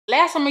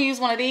Last time I used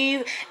one of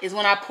these is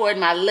when I poured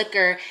my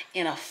liquor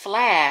in a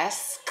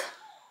flask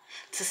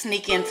to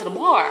sneak into the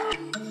bar.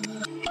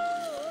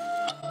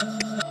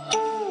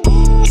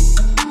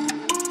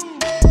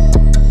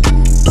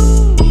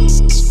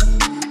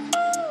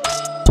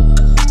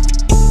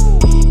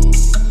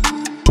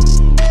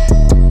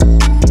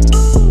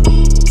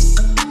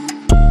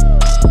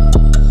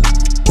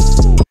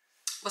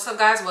 What's up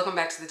guys, welcome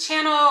back to the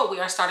channel. We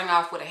are starting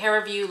off with a hair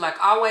review.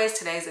 Like always,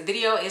 today's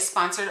video is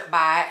sponsored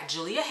by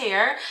Julia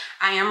Hair.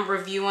 I am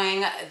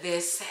reviewing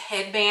this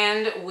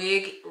headband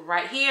wig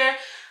right here.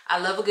 I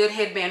love a good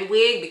headband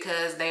wig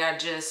because they are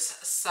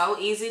just so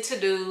easy to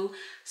do,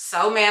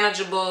 so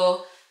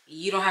manageable.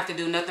 You don't have to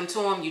do nothing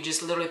to them. You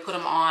just literally put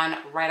them on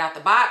right out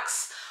the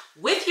box.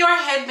 With your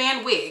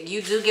headband wig,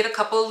 you do get a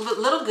couple of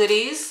little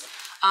goodies.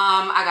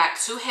 I got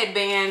 2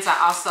 headbands. I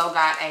also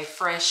got a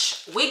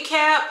fresh wig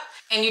cap.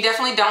 And you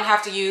definitely don't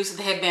have to use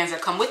the headbands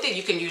that come with it.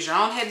 You can use your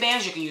own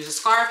headbands. You can use a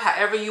scarf,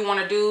 however you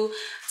want to do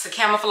to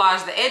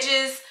camouflage the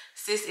edges.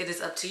 Sis, it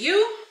is up to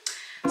you.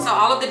 So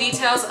all of the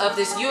details of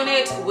this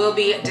unit will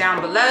be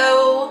down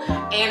below.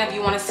 And if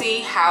you want to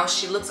see how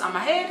she looks on my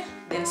head,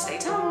 then stay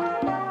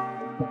tuned.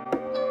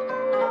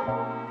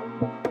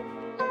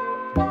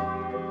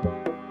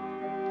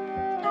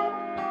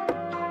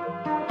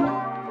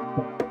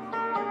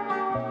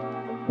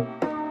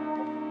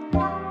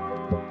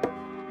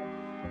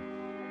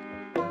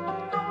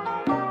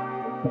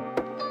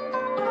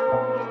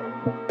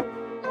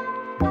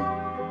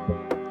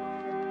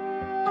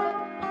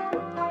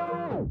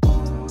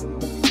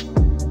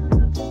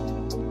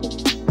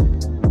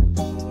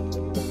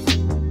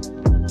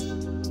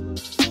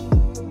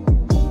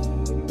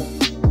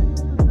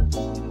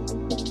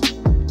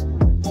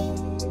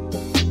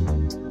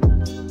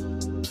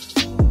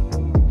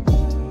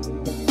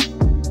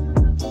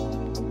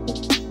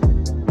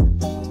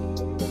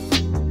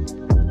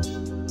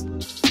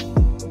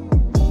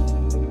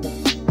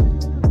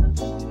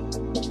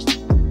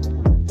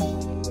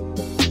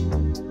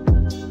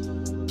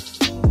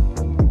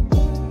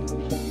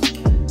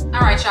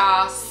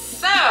 Y'all,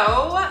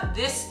 so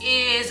this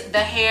is the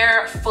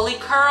hair fully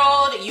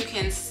curled. You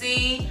can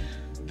see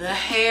the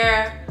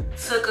hair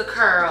took a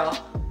curl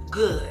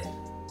good.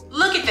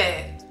 Look at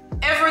that.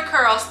 Every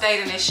curl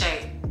stayed in its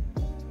shape.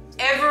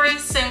 Every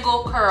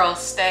single curl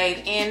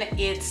stayed in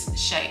its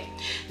shape.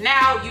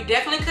 Now, you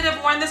definitely could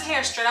have worn this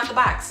hair straight out the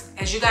box.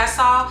 As you guys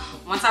saw,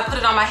 once I put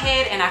it on my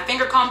head and I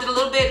finger combed it a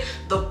little bit,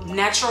 the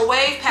natural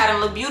wave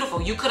pattern looked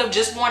beautiful. You could have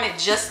just worn it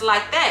just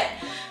like that.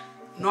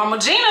 Normal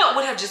Gina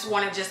would have just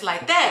worn it just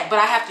like that, but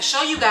I have to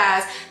show you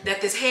guys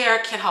that this hair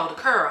can hold a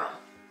curl.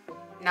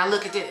 Now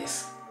look at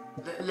this.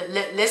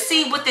 Let's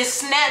see what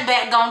this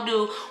snapback gonna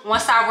do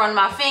once I run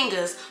my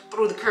fingers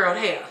through the curled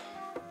hair.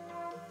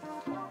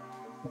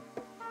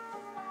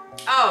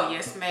 Oh,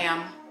 yes,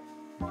 ma'am.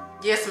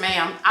 Yes,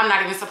 ma'am. I'm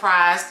not even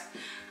surprised.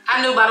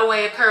 I knew by the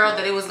way it curled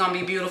that it was gonna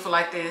be beautiful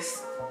like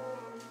this.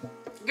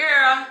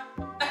 Girl.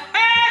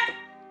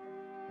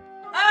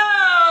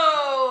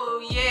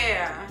 Oh,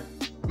 yeah.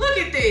 Look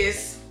at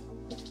this.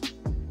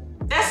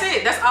 That's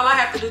it. That's all I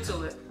have to do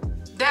to it.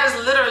 That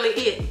is literally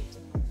it.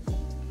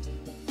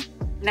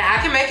 Now I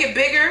can make it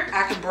bigger.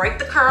 I can break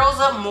the curls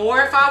up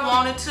more if I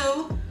wanted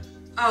to.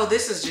 Oh,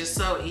 this is just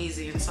so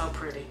easy and so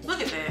pretty.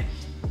 Look at that.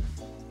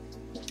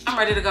 I'm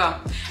ready to go.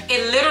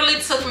 It literally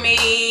took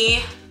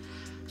me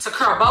to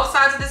curl both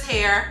sides of this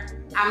hair.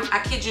 I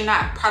kid you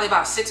not, probably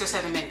about 6 or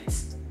 7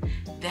 minutes.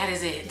 That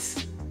is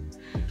it.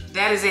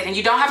 That is it. And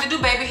you don't have to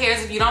do baby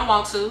hairs if you don't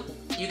want to.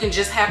 You can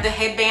just have the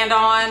headband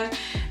on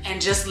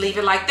and just leave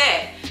it like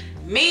that.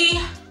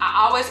 Me,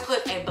 I always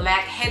put a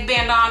black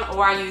headband on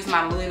or I use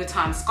my Louis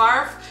Vuitton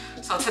scarf.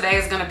 So today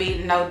is gonna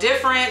be no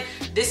different.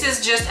 This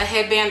is just a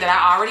headband that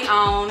I already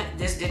own.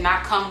 This did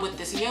not come with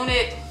this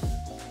unit.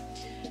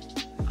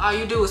 All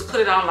you do is put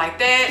it on like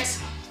that.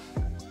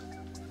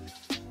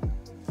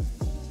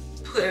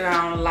 Put it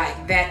on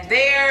like that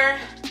there.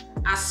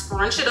 I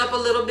scrunch it up a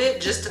little bit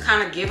just to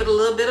kind of give it a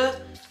little bit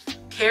of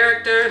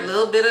character, a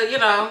little bit of, you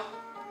know,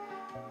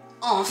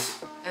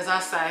 oomph, as I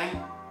say.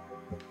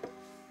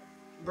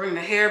 Bring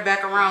the hair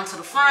back around to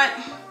the front.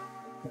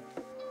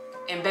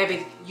 And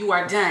baby, you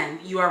are done.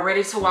 You are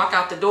ready to walk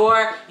out the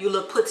door. You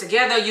look put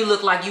together. You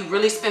look like you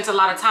really spent a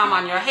lot of time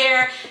on your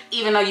hair,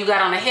 even though you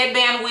got on a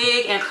headband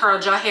wig and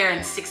curled your hair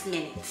in 6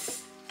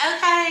 minutes.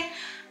 Okay?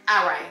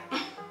 All right.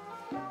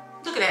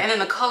 Look at that. And then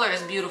the color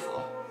is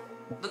beautiful.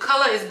 The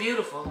color is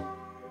beautiful.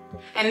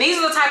 And these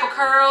are the type of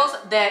curls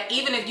that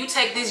even if you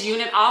take this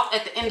unit off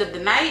at the end of the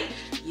night,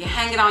 you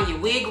hang it on your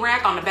wig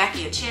rack, on the back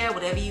of your chair,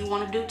 whatever you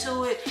want to do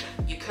to it,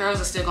 your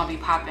curls are still going to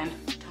be popping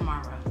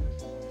tomorrow.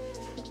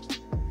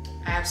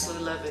 I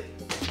absolutely love it.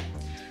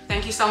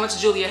 Thank you so much,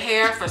 Julia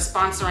Hair, for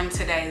sponsoring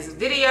today's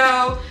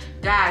video.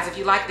 Guys, if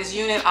you like this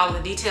unit, all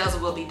the details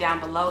will be down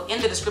below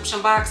in the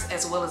description box,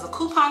 as well as a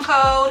coupon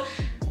code,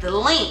 the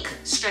link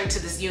straight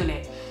to this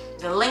unit,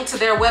 the link to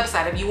their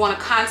website. If you want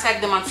to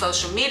contact them on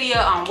social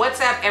media, on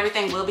WhatsApp,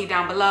 everything will be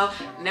down below.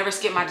 Never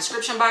skip my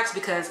description box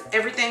because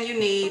everything you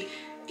need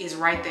is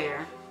right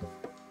there.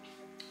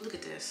 Look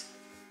at this.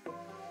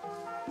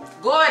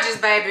 Gorgeous,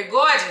 baby,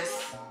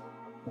 gorgeous.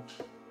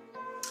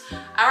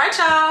 All right,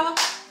 y'all,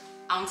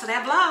 on to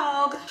that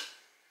vlog.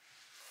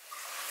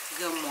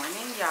 Good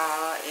morning,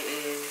 y'all. It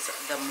is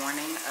the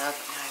morning of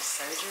my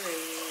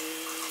surgery.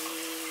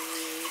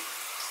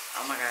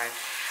 Oh my God.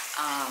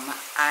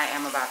 I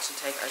am about to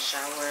take a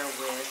shower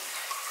with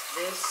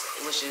this,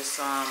 which is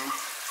some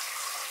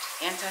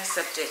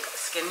antiseptic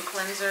skin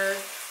cleanser.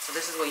 So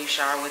this is what you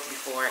shower with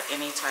before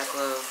any type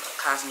of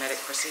cosmetic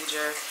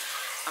procedure.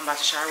 I'm about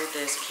to shower with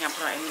this. You can't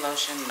put on any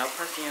lotion, no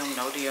perfume,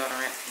 no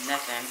deodorant,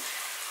 nothing.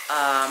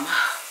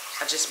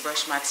 I just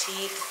brushed my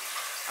teeth.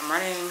 I'm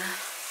running,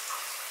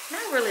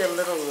 not really a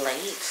little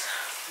late.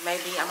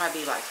 Maybe I might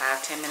be like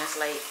 5-10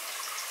 minutes late.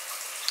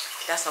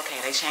 That's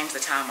okay. They changed the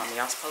time on me.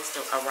 I was supposed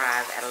to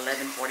arrive at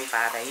 11:45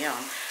 a.m.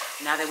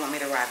 Now they want me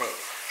to arrive at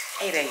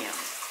 8 a.m.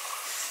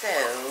 So,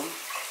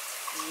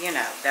 you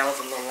know, that was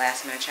a little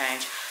last minute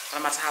change. But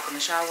I'm about to hop in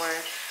the shower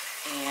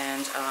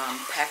and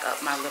pack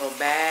up my little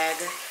bag.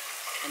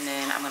 And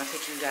then I'm going to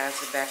pick you guys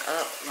back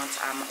up once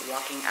I'm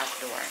walking out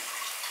the door.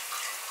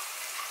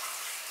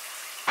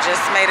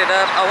 Just made it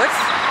up. Oh, it's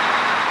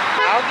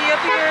foggy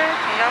up here.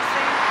 Can y'all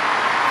see?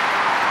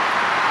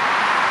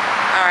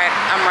 All right,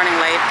 I'm running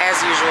late as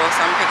usual,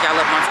 so I'm gonna pick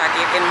y'all up once I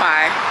get in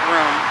my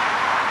room.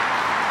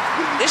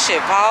 This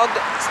shit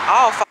fogged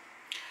all fogged.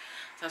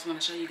 So I just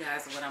want to show you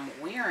guys what I'm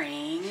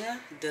wearing.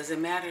 Does it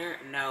matter?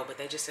 No, but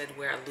they just said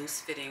wear a loose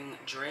fitting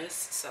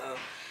dress. So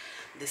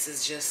this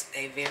is just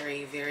a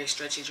very, very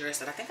stretchy dress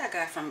that I think I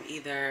got from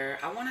either,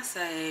 I want to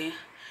say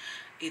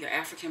either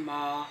African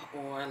Mall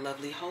or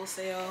Lovely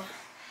Wholesale.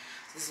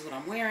 This is what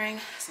I'm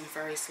wearing. Some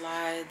furry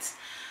slides.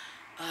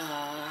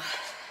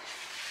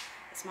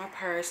 It's my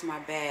purse, my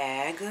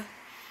bag,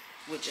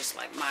 with just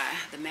like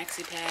the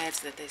maxi pads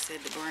that they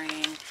said to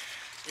bring.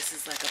 This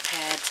is like a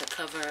pad to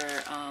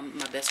cover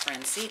my best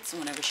friend's seats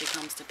whenever she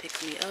comes to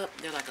pick me up.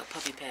 They're like a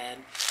puppy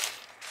pad.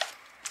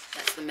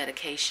 That's the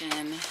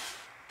medication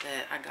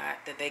that I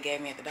got, that they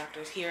gave me at the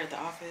doctor's here at the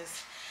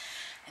office.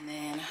 And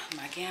then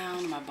my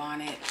gown, my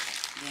bonnet,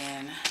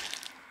 then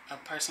a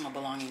personal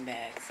belonging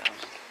bag. So, all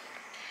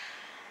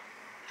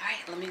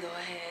right, let me go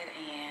ahead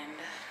and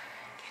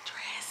get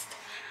dressed.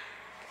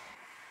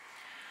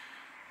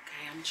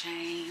 Okay, I'm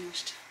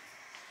changed.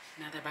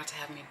 Now they're about to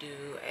have me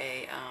do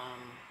a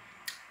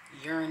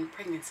urine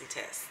pregnancy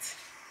test.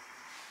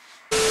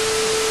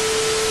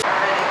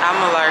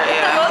 I'm alert,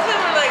 yeah. Both of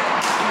them are like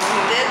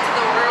dead to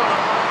the world.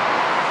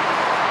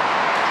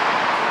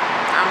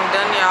 I'm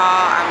done,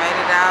 y'all. I made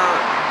it out.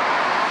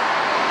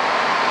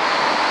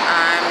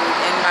 I'm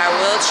in my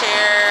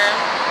wheelchair.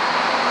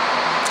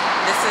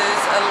 This is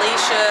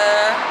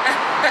Alicia.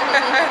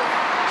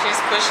 She's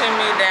pushing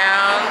me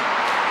down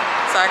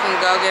so I can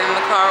go get in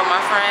the car with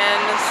my friend.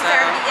 So,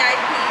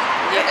 VIP.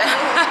 yeah.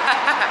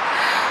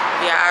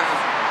 Yeah, I've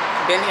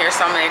been here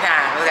so many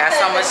times. We got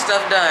so much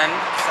stuff done.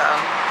 So,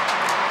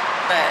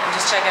 but I'm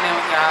just checking in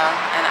with y'all,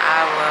 and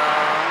I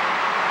will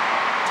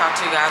talk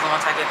to you guys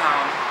once I get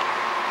home.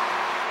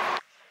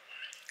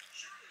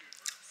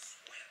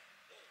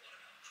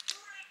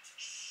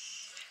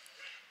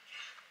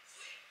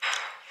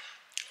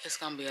 It's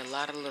gonna be a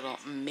lot of little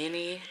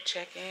mini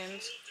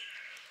check-ins.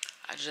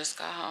 I just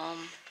got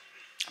home.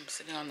 I'm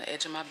sitting on the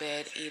edge of my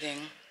bed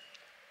eating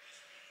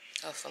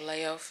a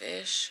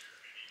filet-o-fish.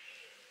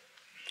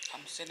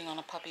 I'm sitting on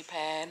a puppy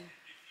pad.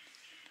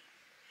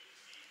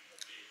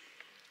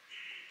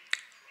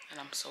 And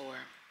I'm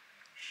sore.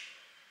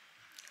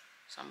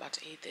 So I'm about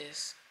to eat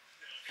this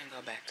and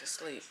go back to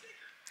sleep.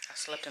 I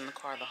slept in the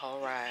car the whole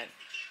ride.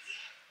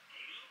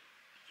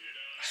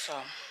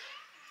 So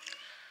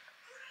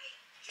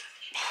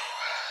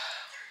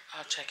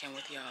I'll check in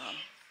with y'all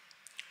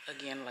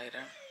again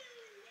later.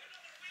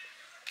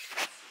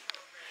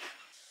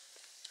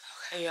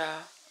 Okay,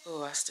 y'all.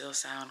 Oh, I still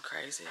sound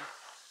crazy.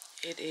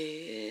 It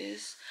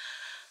is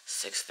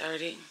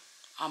 6:30,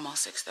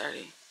 almost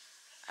 6:30.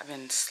 I've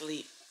been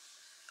asleep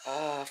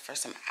for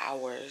some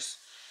hours.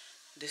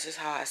 This is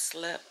how I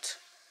slept.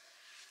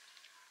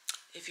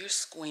 If you're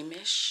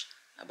squeamish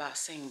about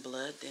seeing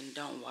blood, then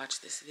don't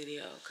watch this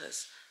video,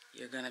 because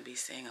you're gonna be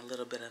seeing a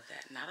little bit of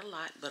that. Not a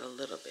lot, but a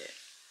little bit.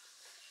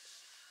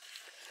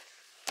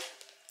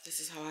 This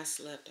is how I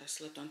slept. I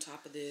slept on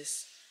top of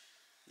this.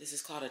 This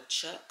is called a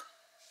chuck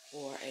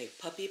or a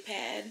puppy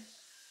pad.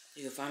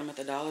 You can find them at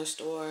the dollar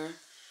store,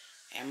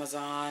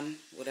 Amazon,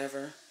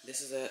 whatever.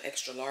 This is an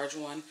extra large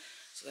one.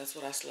 So that's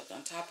what I slept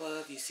on top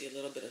of. You see a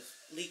little bit of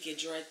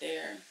leakage right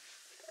there.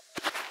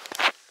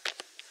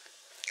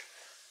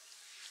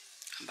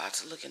 I'm about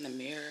to look in the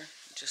mirror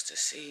just to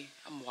see.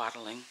 I'm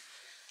waddling.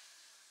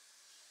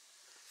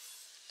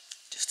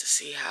 Just to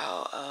see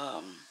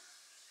how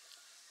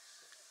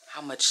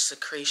much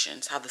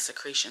secretions, how the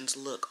secretions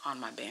look on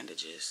my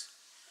bandages.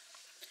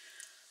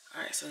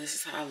 Alright, so this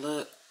is how I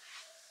look.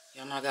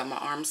 Y'all know I got my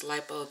arms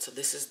lipoed, so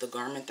this is the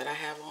garment that I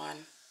have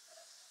on.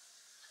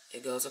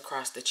 It goes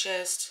across the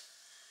chest.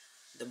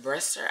 The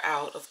breasts are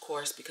out, of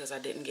course, because I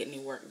didn't get any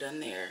work done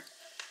there.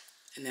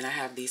 And then I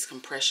have these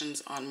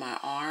compressions on my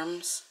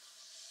arms.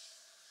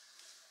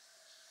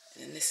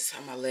 And then this is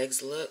how my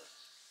legs look.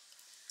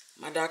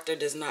 My doctor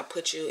does not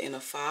put you in a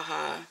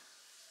faja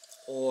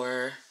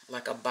or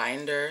like a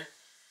binder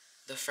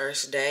the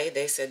first day.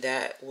 They said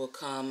that will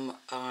come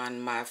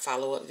on my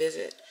follow-up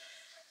visit.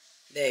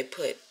 They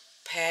put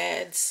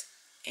pads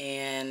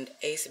and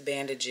ace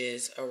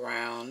bandages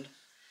around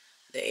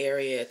the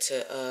area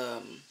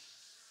to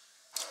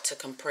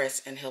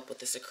compress and help with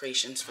the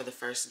secretions for the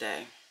first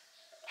day.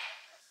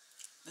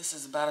 This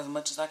is about as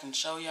much as I can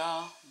show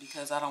y'all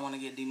because I don't want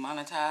to get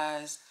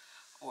demonetized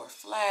or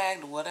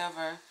flagged or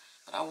whatever.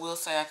 But I will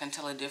say I can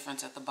tell a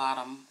difference at the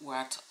bottom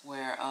where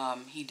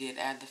he did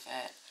add the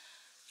fat.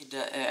 It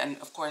does, and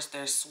of course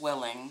there's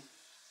swelling,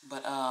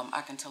 but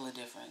I can tell a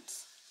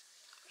difference.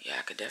 Yeah,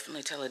 I could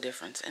definitely tell a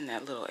difference in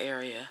that little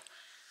area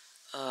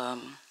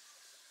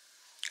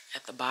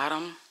at the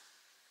bottom.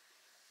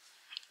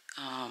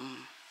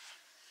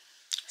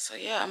 So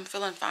yeah, I'm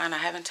feeling fine. I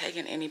haven't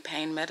taken any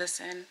pain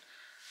medicine.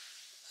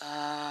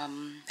 I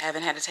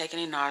haven't had to take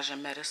any nausea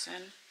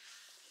medicine.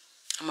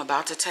 I'm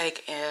about to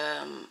take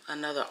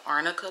another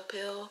arnica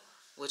pill,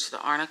 which the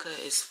arnica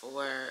is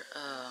for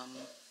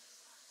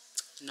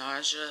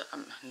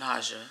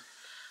nausea.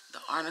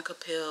 The arnica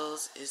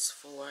pills is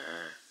for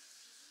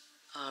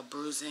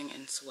bruising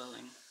and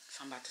swelling.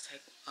 So I'm about to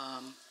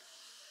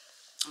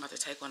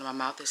take one. My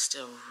mouth is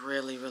still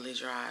really, really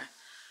dry.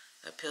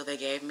 The pill they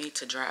gave me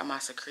to dry out my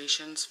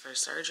secretions for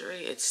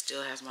surgery, it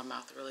still has my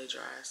mouth really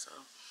dry. So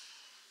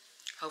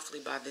hopefully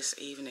by this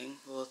evening,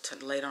 well,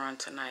 later on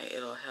tonight,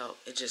 it'll help.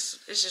 It's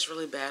just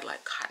really bad,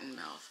 like cotton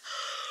mouth.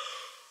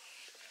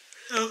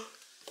 So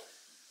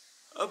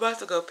I'm about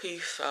to go pee,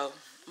 so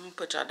I'm gonna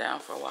put y'all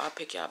down for a while. I'll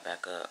pick y'all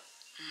back up.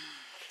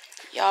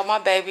 Y'all, my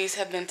babies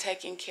have been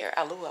taking care.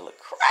 I look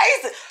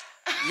crazy.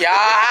 Y'all,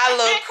 I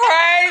look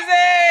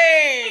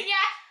crazy.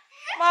 Yeah.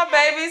 My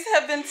babies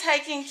have been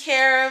taking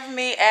care of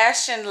me.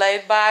 Ashton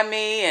laid by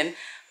me and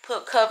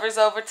put covers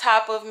over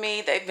top of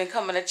me. They've been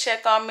coming to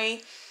check on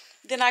me.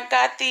 Then I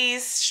got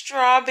these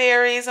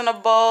strawberries in a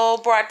bowl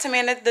brought to me,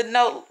 and the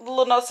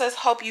little note says,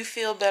 "Hope you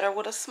feel better,"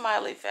 with a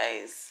smiley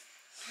face.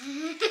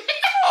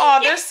 Oh,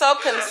 they're so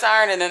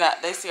concerned, and then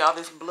they see all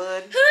this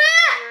blood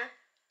here.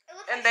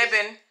 And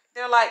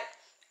they're like,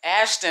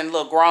 Ashton,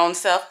 little grown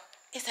self,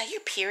 "Is that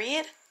your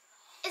period?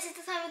 Is it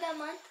the time of that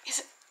month?"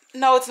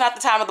 No, it's not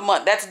the time of the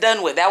month. That's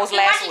done with. That was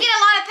last week. Why'd you get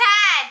a lot of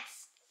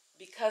pads?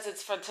 Because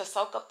it's to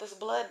soak up this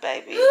blood,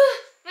 baby. Wait,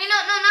 no,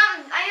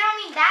 I don't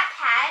mean that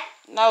pad.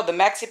 No, the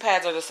maxi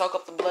pads are to soak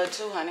up the blood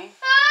too, honey.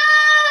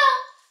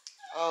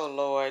 Oh,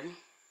 Lord.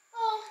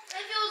 Oh, if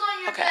it was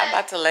on your Okay, bed. I'm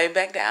about to lay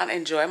back down,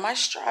 enjoy my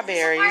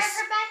strawberries. Is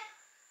her bed?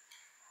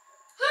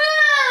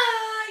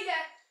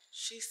 Yeah.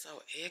 She's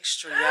so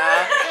extra,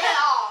 y'all.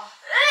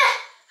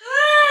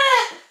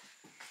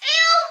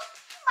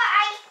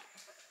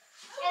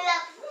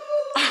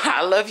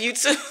 I love you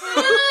too.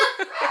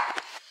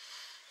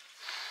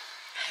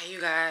 Hey, you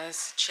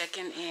guys,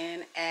 checking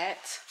in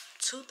at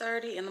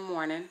 2:30 in the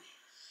morning.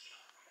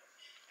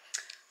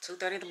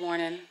 2:30 in the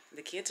morning.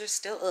 The kids are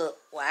still up,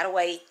 wide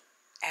awake.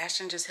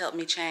 Ashton just helped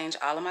me change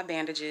all of my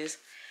bandages.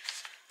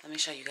 Let me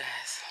show you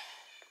guys.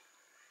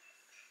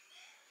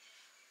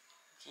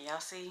 Can y'all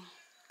see?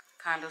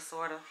 Kind of,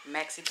 sort of.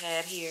 Maxi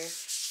pad here.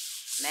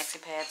 Maxi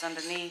pads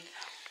underneath.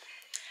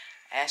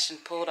 Ashton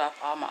pulled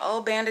off all my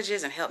old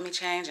bandages and helped me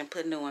change and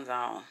put new ones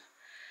on.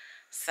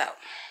 So,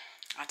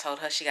 I told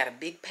her she got a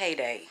big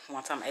payday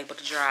once I'm able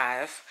to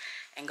drive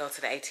and go to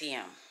the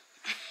ATM.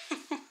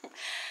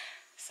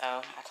 So,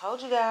 I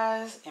told you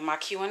guys in my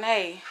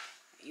Q&A,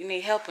 you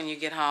need help when you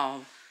get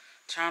home.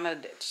 Trying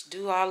to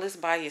do all this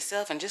by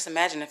yourself. And just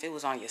imagine if it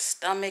was on your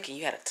stomach and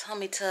you had a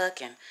tummy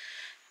tuck and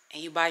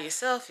you by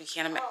yourself. You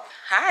can't imagine.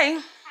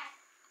 Hi.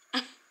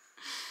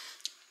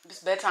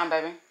 It's bedtime,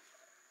 baby.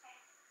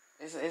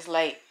 It's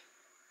late.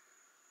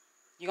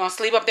 You gonna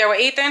sleep up there with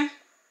Ethan?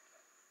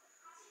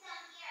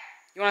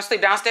 You wanna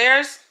sleep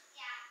downstairs?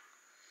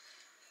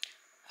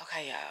 Yeah.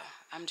 Okay, y'all.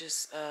 I'm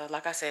just,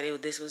 like I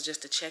said, this was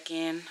just a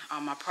check-in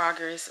on my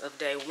progress of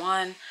day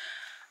 1.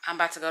 I'm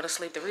about to go to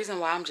sleep. The reason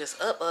why I'm just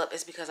up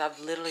is because I've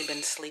literally been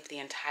asleep the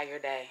entire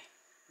day.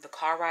 The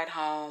car ride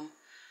home,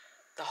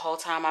 the whole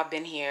time I've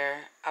been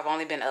here, I've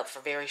only been up for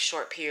very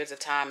short periods of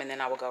time, and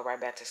then I will go right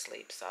back to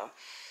sleep. So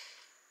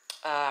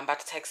I'm about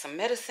to take some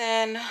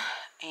medicine,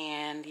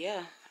 and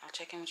yeah, I'll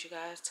check in with you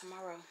guys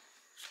tomorrow.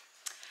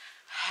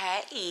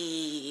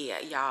 Hey,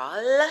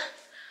 y'all.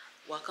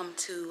 Welcome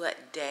to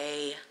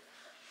day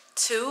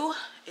 2.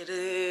 It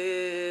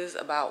is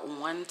about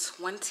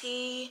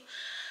 1:20.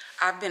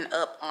 I've been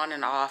up on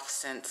and off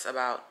since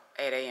about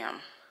 8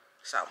 a.m.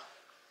 So,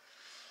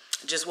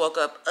 just woke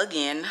up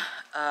again.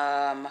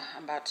 I'm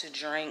about to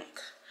drink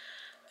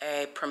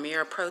a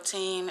Premier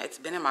protein. It's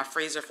been in my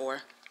freezer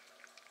for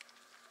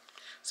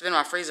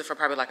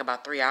probably like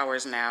about 3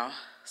 hours now.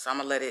 So I'm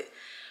gonna let it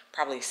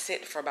probably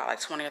sit for about like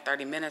 20 or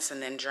 30 minutes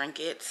and then drink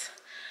it.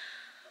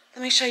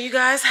 Let me show you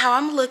guys how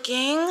I'm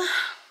looking.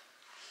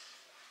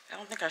 I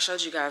don't think I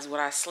showed you guys what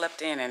I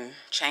slept in and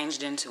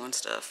changed into and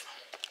stuff.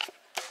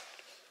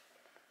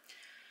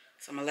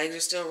 So my legs are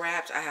still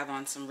wrapped. I have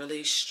on some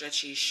really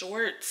stretchy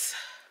shorts.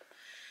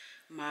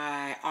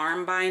 my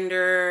arm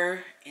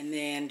binder, and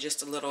then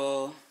just a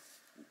little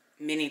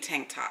mini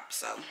tank top.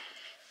 So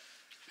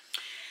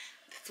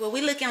that's what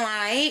we looking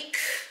like.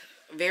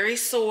 Very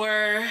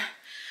sore.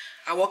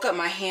 I woke up,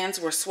 my hands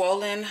were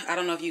swollen. I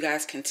don't know if you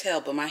guys can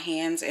tell, but my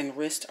hands and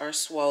wrist are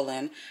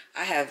swollen.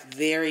 I have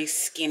very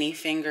skinny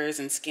fingers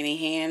and skinny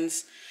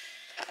hands.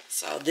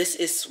 So this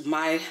is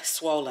my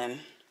swollen.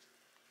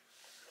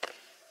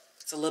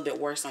 It's a little bit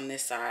worse on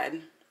this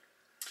side.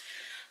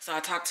 So I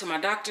talked to my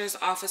doctor's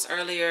office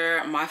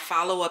earlier. My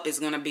follow-up is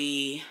gonna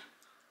be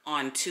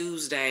on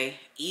Tuesday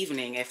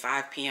evening at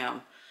 5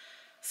 p.m.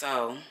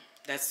 So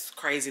that's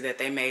crazy that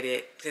they made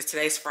it, because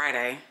today's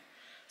Friday.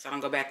 So I don't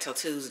go back till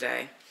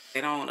Tuesday. They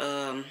don't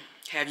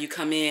have you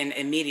come in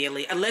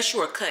immediately unless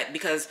you're cut,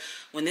 because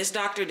when this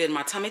doctor did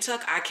my tummy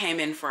tuck, I came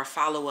in for a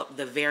follow-up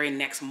the very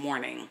next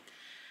morning.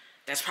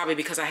 That's probably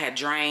because I had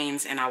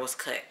drains and I was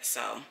cut.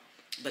 So,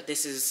 but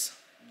this is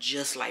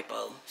just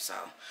lipo. So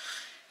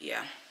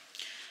yeah.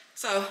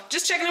 So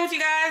just checking in with you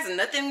guys,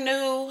 nothing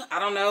new. I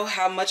don't know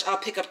how much I'll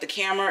pick up the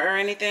camera or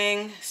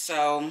anything.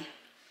 So,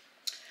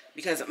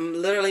 because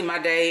literally my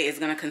day is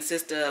gonna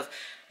consist of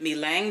me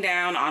laying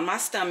down on my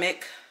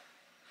stomach,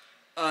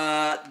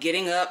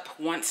 getting up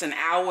once an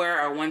hour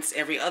or once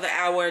every other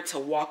hour to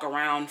walk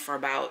around for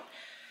about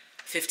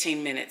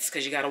 15 minutes,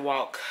 because you gotta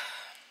walk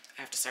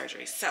after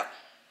surgery. So,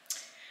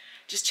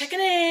 just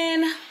checking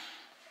in.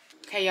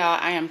 Okay, y'all,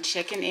 I am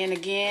checking in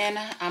again.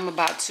 I'm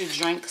about to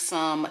drink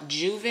some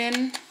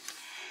Juven.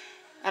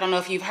 I don't know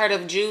if you've heard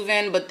of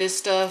Juven, but this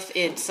stuff,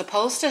 it's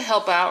supposed to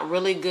help out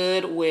really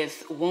good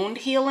with wound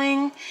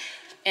healing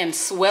and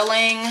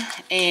swelling,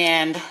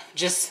 and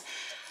just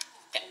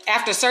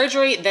after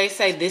surgery, they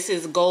say this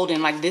is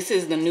golden. Like, this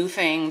is the new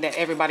thing that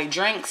everybody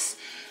drinks.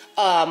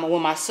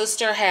 When my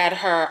sister had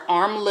her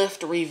arm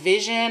lift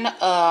revision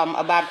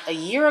about a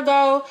year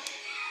ago,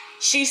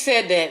 she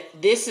said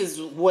that this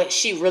is what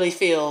she really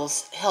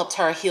feels helped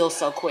her heal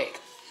so quick.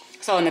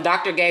 So, and the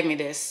doctor gave me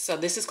this. So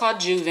this is called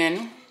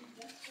Juven.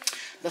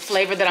 The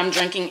flavor that I'm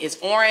drinking is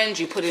orange.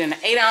 You put it in an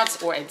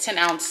 8-ounce or a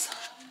 10-ounce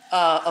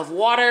of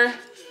water.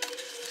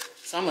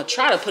 So I'm gonna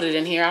try to put it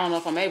in here. I don't know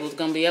if I'm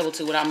gonna be able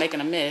to without making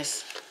a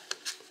mess.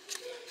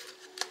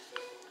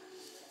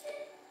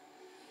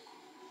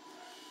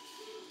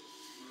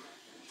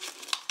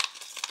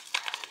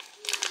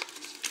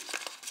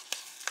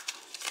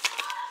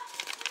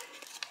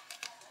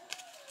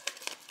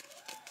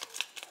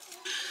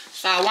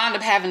 So I wound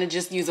up having to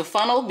just use a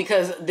funnel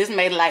because this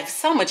made life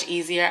so much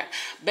easier.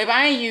 Baby,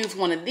 I ain't used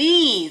one of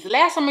these. The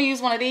last time I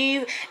used one of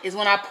these is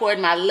when I poured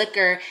my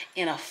liquor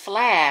in a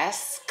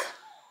flask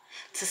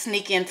to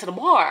sneak into the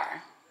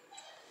bar.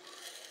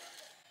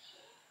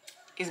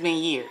 It's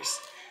been years.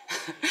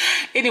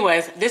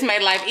 Anyways, this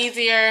made life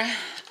easier.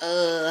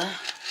 Oh,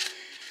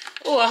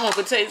 I hope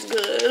it tastes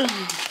good.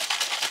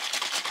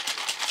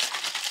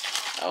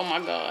 Oh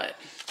my God.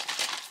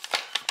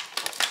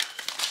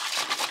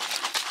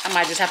 I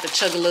might just have to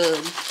chug a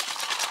little.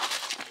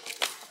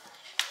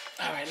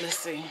 All right, let's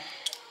see.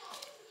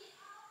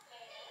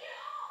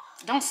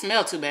 Don't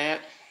smell too bad.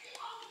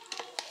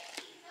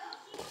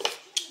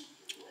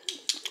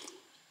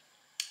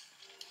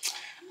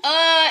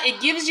 It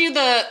gives you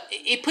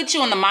it puts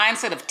you in the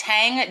mindset of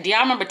Tang. Do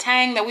y'all remember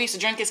Tang that we used to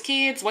drink as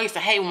kids? We used to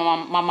hate when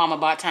my mama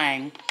bought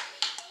Tang.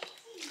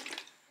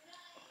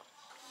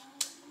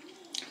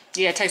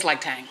 Yeah, it tastes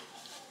like Tang.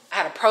 I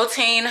had a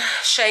protein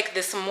shake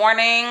this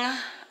morning,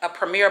 a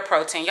Premier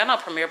protein. Y'all know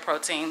Premier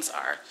proteins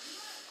are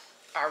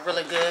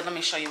really good. Let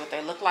me show you what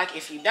they look like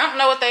if you don't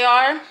know what they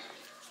are.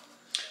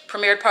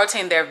 Premier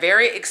protein, they're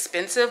very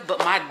expensive, but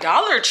my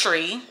Dollar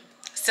Tree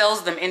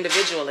sells them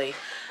individually.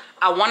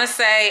 I want to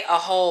say a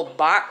whole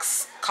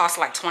box costs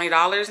like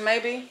 $20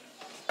 maybe.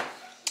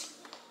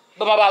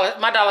 But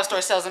my dollar store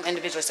sells them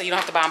individually, so you don't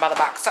have to buy them by the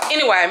box. So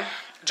anyway,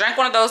 drank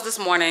one of those this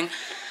morning.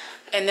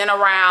 And then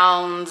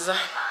around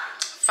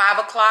 5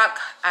 o'clock,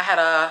 I had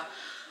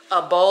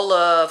a bowl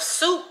of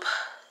soup.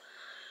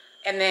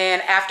 And then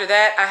after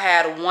that, I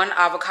had 1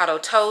 avocado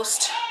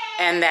toast,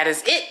 and that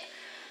is it.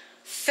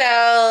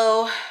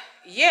 So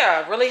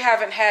yeah, really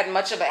haven't had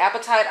much of an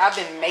appetite. I've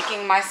been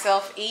making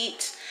myself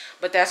eat,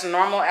 but that's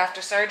normal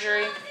after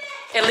surgery.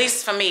 At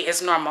least for me,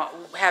 it's normal.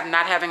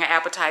 Not having an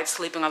appetite,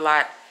 sleeping a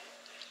lot.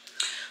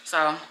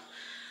 So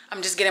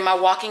I'm just getting my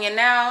walking in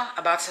now.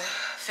 About to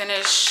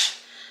finish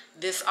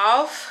this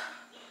off.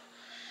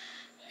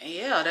 And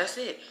yeah, that's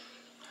it.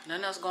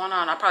 Nothing else going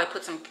on. I'll probably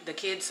put the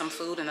kids some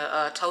food in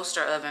the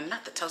toaster oven.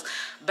 Not the toast.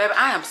 Baby,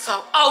 I am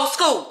so old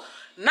school.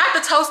 Not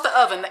the toaster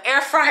oven, the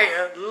air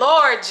fryer.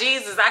 Lord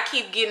Jesus, I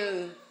keep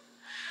getting...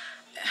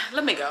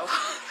 Let me go.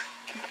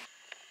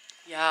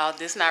 Y'all,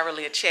 this not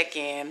really a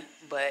check-in,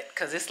 but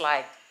because it's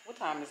like, what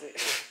time is it?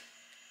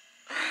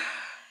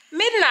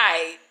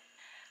 Midnight.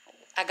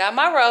 I got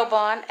my robe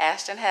on.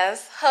 Ashton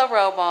has her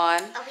robe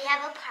on. Oh, we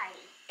have a party.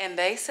 And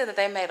they said that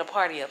they made a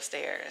party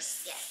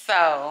upstairs. Yes.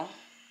 So,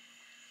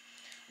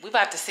 we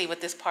about to see what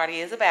this party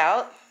is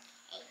about.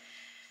 Okay.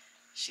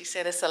 She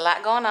said it's a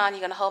lot going on. You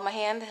gonna hold my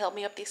hand to help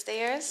me up these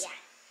stairs? Yeah.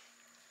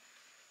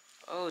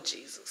 Oh,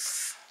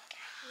 Jesus.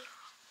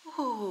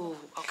 Ooh,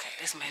 okay,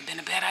 this may have been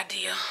a bad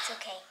idea. It's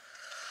okay.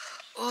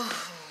 Ooh.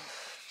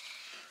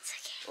 It's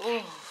okay. Ooh.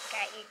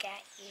 You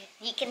got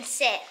you. You can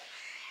sit. All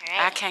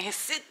right. I can't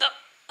sit though.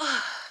 I'm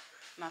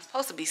not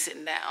supposed to be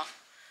sitting down.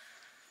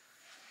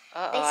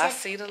 Uh-oh, I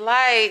see the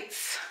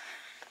lights.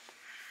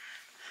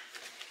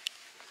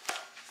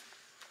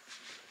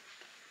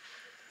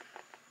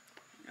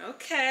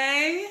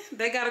 Okay,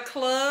 they got a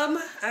club.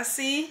 I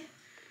see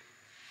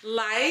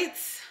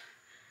lights.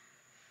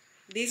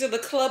 These are the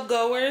club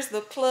goers,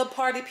 the club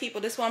party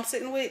people. This is what I'm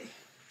sitting with.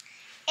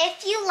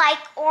 If you like,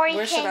 or you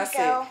Where should I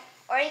can go, sit?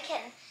 or you can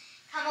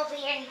come over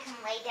here and you can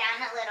lay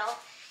down a little.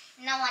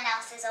 No one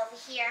else is over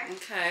here.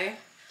 Okay.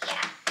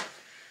 Yeah.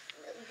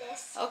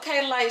 This.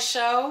 Okay, light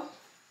show.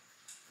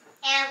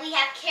 And we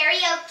have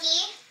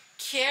karaoke.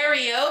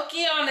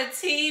 Karaoke on the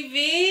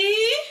TV.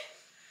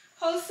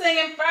 Who's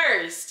singing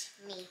first?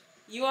 Me.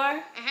 You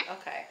are? Mhm.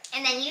 Okay.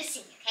 And then you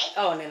sing, okay?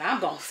 Oh, and then I'm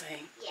gonna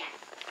sing. Yeah.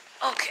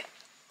 Okay.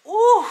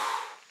 Ooh.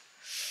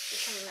 You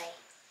can lay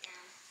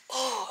down.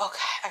 Ooh,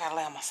 okay. I gotta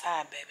lay on my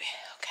side, baby.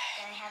 Okay.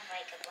 Then I have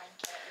like a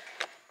blanket.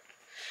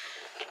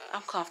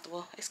 I'm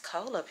comfortable. It's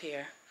cold up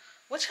here.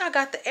 What y'all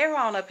got the air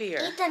on up here?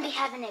 Ethan be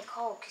having it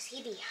cold because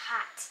he be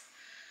hot.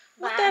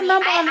 What But that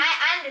number on?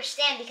 I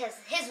understand because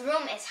his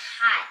room is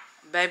hot.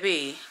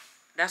 Baby,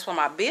 that's why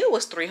my bill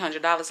was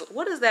 $300.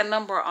 What does that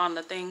number on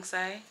the thing say?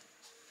 I don't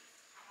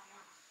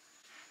know.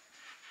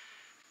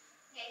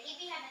 Yeah, he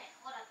be having it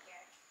cold up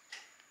here.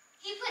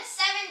 He put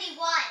 71.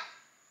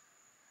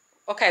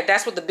 Okay,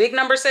 that's what the big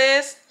number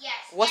says? Yes,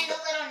 What's and the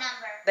little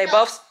number. They No,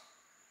 both...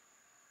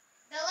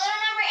 The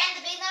little number and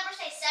the big number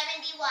say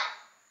 71.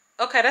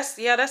 Okay, that's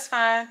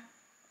fine.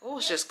 Oh,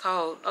 it's just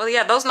cold. Oh,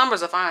 yeah, those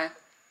numbers are fine.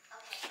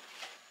 Okay.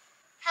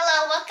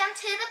 Hello, welcome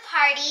to the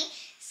party.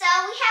 So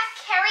we have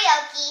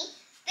karaoke.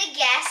 The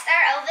guests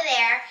are over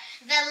there.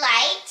 The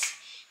light.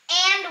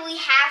 And we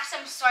have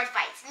some sword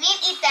fights. Me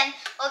and Ethan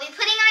will be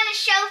putting on a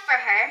show for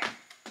her.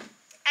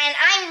 And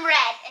I'm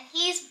red and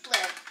he's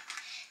blue.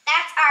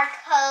 That's our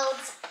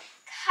codes,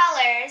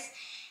 colors,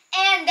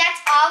 and that's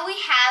all we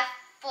have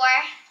for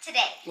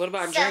today. What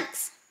about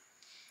drinks?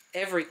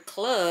 Every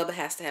club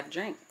has to have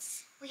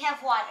drinks. We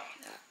have water.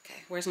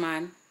 Okay, where's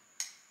mine?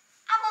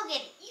 I'll go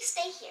get it. You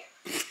stay here.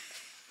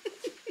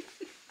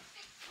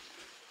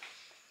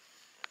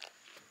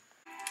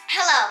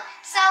 Hello.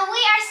 So we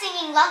are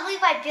singing Lovely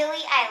by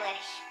Billie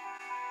Eilish.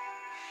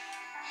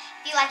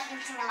 If you like, you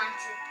can sing along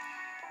too.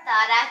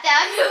 Thought I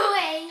found a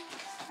way.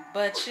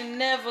 But you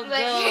never But go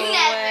you away.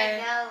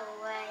 never go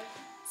away.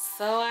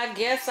 So I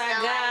guess I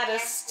gotta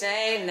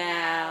stay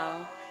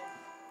now.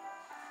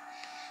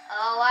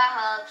 Oh, I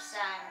hope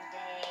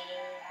someday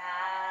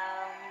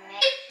I'll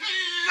make.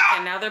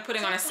 And now they're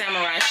putting on a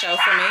samurai show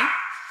for me.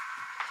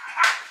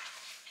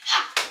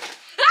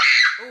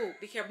 Ooh,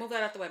 be careful. Move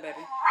that out the way,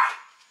 baby.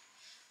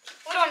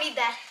 We don't need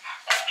that.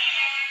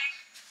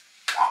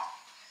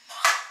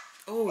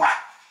 Ooh,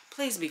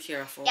 please be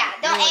careful. Yeah,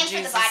 don't Lord aim for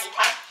Jesus. the body,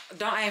 okay?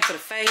 Don't aim for the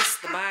face,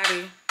 the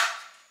body.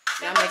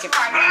 Y'all Don't making too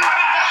hard. Don't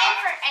aim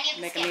for any of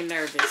the making skin. me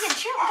nervous. You can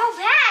chill. Go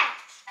back.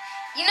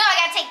 You know I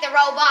gotta take the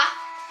robe off.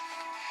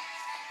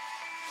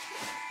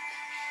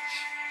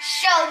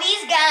 Show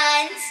these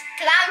guns,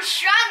 cause I'm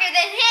stronger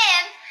than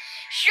him.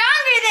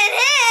 Stronger than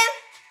him.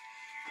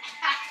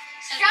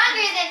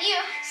 Stronger than you,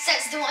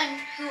 says the one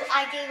who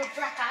I gave a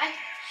black eye.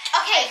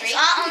 Okay, so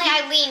only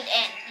I leaned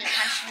in. He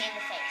punched me in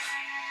the face.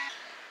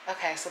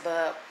 Okay, so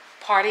the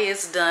party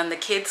is done. The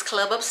kids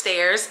club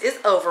upstairs is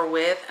over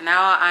with.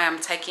 Now I am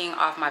taking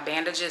off my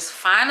bandages.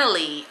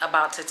 Finally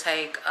about to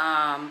take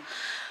a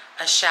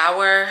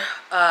shower.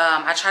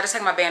 I tried to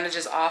take my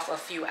bandages off a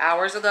few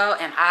hours ago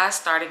and I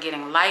started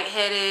getting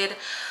lightheaded.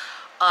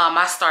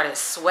 I started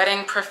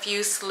sweating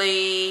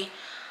profusely.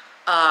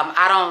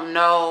 I don't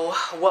know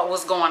what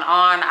was going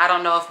on. I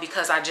don't know if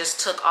because I just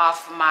took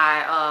off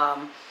my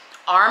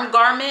arm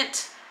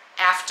garment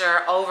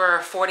after over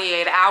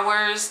 48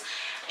 hours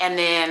and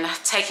then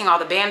taking all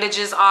the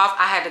bandages off.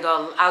 I had to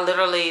go, I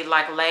literally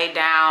like laid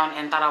down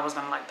and thought I was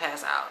gonna like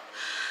pass out.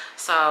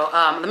 So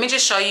let me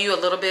just show you a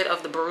little bit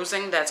of the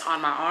bruising that's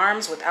on my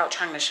arms without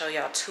trying to show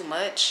y'all too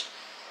much.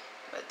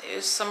 But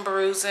there's some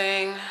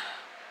bruising.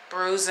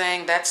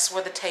 That's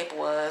where the tape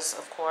was,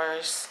 of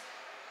course.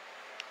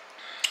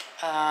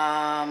 It's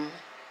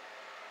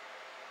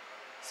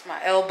my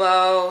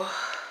elbow.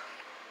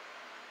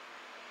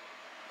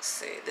 Let's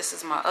see, this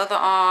is my other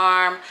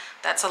arm.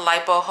 That's a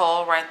lipo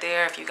hole right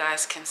there, if you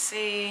guys can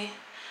see.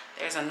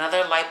 There's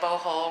another lipo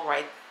hole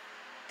right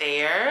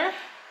there.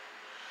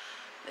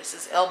 This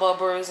is elbow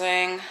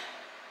bruising,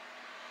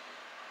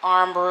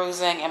 arm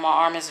bruising, and my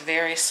arm is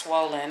very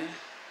swollen.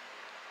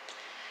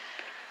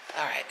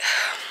 All right.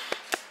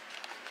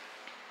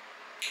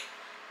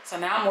 So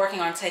now I'm working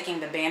on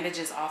taking the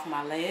bandages off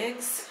my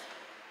legs.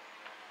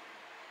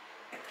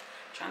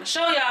 Trying to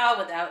show y'all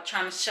without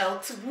trying to show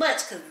too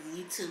much because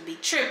YouTube be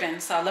tripping.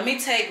 So let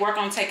me work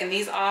on taking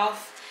these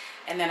off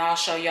and then I'll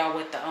show y'all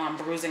what the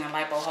bruising and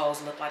lipo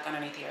holes look like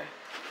underneath here.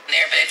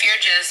 There, but if you're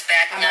just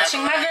backing I'm up,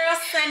 watching my girl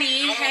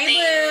Sunny. Hey things,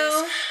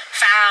 Lou.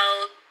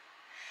 foul.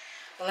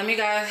 But let me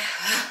guys,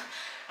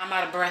 I'm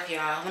out of breath,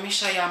 y'all. Let me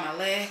show y'all my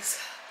legs.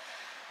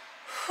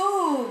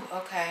 Whew,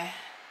 okay.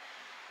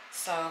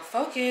 So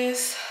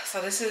focus.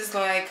 So this is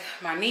like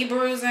my knee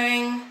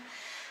bruising.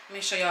 Let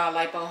me show y'all a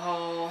lipo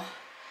hole.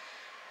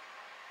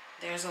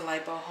 There's a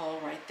lipo hole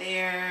right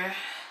there.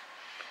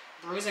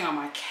 Bruising on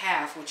my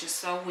calf, which is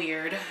so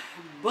weird.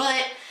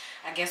 But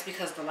I guess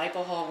because the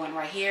lipo hole went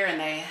right here and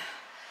they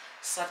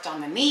sucked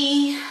on the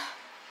knee.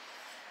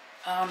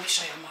 Let me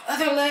show you my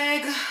other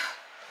leg.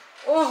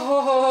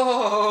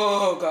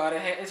 Oh God,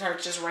 it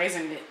hurts just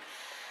raising it.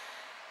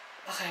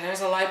 Okay,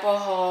 there's a lipo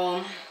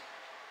hole.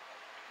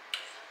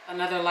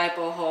 Another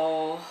lipo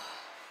hole.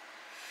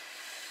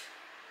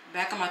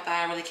 Back of my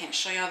thigh, I really can't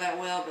show y'all that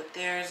well, but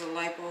there's a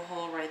lipo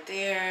hole right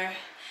there.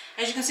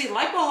 As you can see,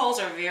 lipo holes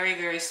are very,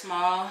 very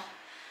small.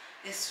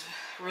 It's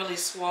really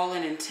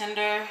swollen and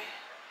tender.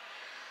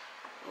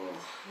 Oh,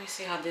 let me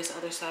see how this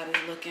other side is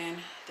looking.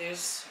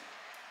 There's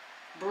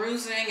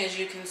bruising, as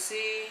you can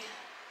see.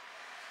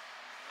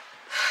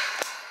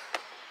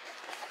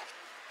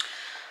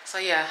 So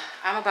yeah,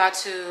 I'm about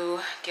to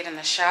get in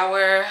the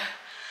shower.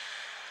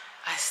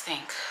 I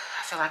stink.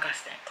 I feel like I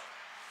stink.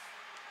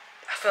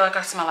 I feel like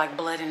I smell like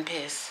blood and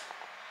piss.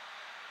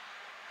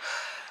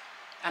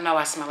 I know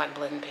I smell like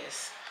blood and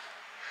piss.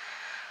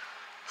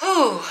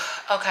 Whew,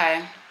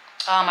 okay.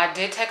 I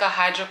did take a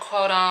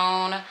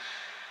hydrocodone.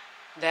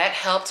 That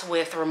helped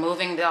with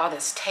removing all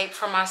this tape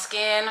from my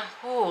skin.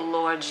 Oh,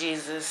 Lord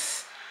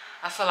Jesus.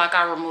 I feel like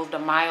I removed a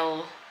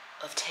mile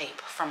of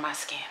tape from my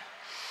skin.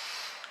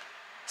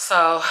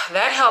 So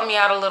that helped me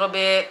out a little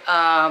bit.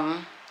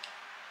 I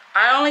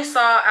only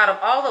saw, out of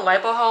all the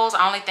lipo holes,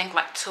 I only think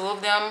like 2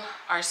 of them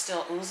are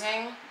still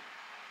oozing.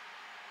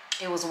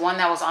 It was one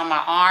that was on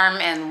my arm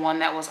and one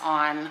that was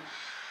on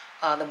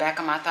the back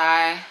of my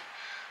thigh.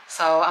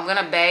 So I'm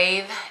gonna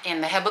bathe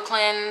in the Heba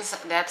Cleanse.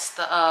 That's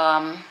the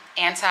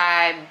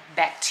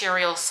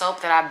antibacterial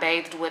soap that I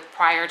bathed with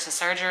prior to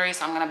surgery.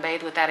 So I'm gonna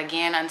bathe with that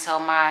again until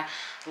my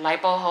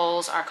lipo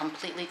holes are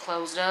completely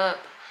closed up.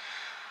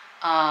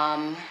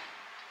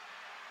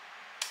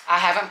 I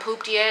haven't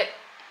pooped yet.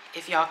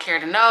 If y'all care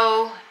to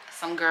know,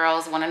 some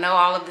girls want to know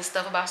all of this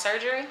stuff about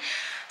surgery.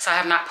 So I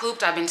have not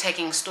pooped. I've been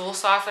taking stool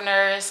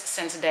softeners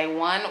since day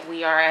 1.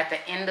 We are at the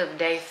end of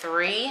day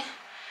 3.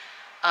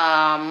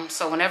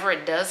 So whenever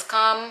it does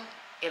come,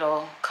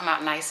 it'll come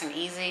out nice and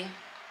easy.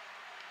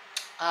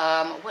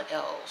 What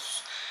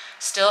else?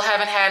 Still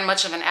haven't had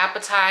much of an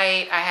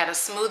appetite. I had a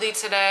smoothie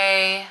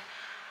today.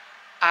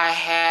 I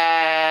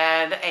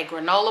had a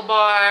granola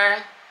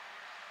bar.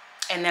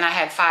 And then I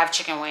had 5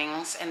 chicken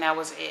wings, and that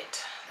was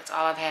it. That's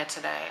all I've had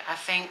today. I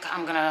think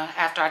I'm gonna,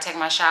 after I take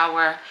my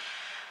shower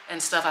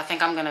and stuff, I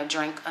think I'm gonna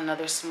drink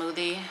another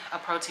smoothie, a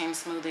protein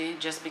smoothie,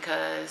 just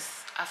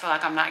because I feel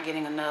like I'm not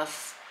getting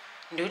enough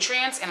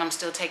nutrients, and I'm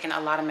still taking a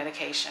lot of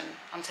medication.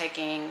 I'm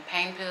taking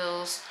pain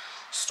pills,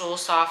 stool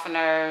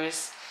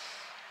softeners,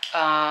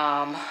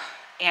 well,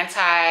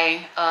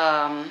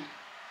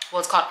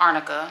 it's called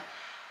arnica,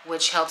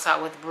 which helps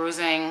out with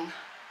bruising,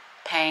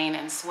 pain,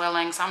 and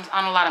swelling. So I'm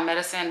on a lot of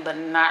medicine, but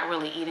not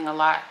really eating a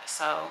lot.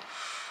 So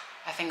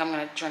I think I'm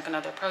gonna drink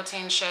another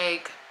protein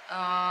shake.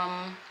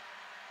 Yeah,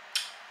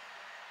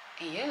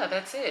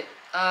 that's it.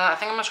 I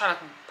think I'm gonna try to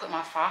put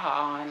my faja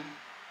on. I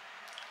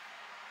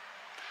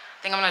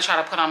think I'm gonna try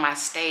to put on my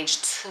stage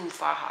 2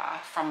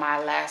 faja from my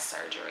last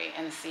surgery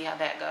and see how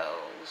that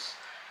goes.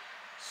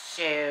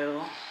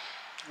 So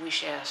we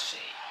shall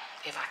see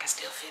if I can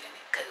still fit in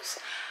it, because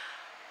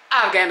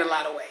I've gained a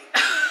lot of weight.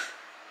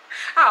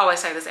 I always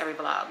say this every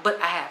vlog, but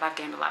I've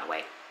gained a lot of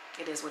weight.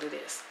 It is what it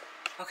is.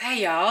 Okay,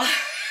 y'all.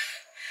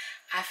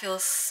 I feel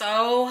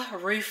so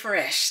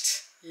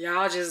refreshed.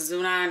 Y'all just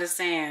do not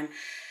understand.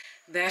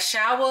 That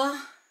shower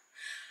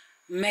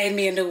made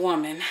me a new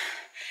woman.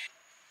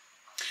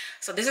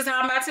 So this is how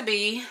I'm about to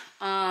be.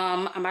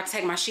 I'm about to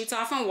take my sheets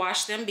off and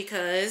wash them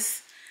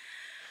because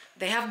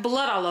they have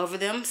blood all over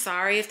them.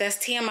 Sorry if that's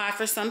TMI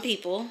for some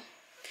people.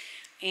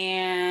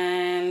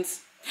 And,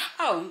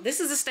 oh, this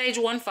is a stage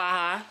 1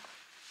 faja.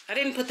 I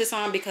didn't put this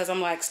on because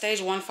I'm like,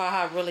 stage 1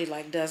 faja really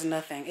like does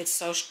nothing. It's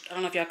so, I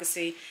don't know if y'all can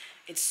see,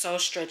 it's so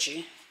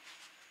stretchy.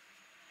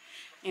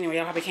 Anyway,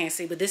 y'all probably can't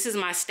see, but this is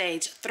my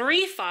stage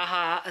 3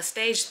 faja. A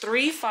stage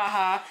 3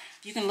 faja,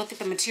 you can look at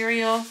the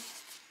material.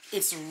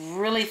 It's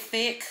really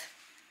thick.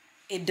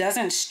 It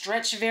doesn't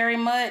stretch very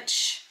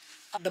much.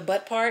 The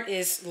butt part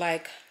is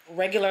like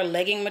regular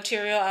legging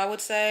material, I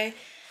would say.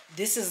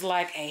 This is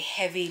like a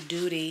heavy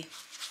duty.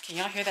 Can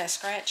y'all hear that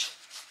scratch?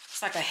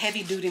 It's like a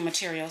heavy duty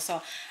material.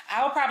 So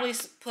I will probably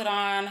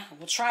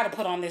we'll try to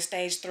put on this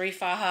stage 3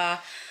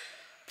 faja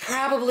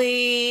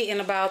probably in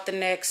about the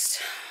next,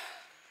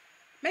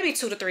 maybe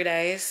 2 to 3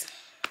 days.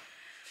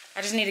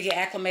 I just need to get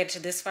acclimated to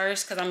this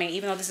first, because I mean,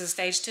 even though this is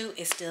stage 2,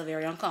 it's still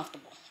very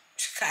uncomfortable.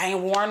 I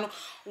ain't worn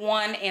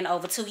one in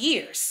over 2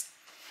 years.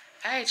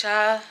 All right,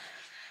 y'all.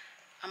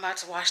 I'm about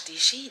to wash these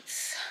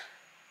sheets.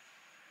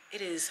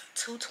 It is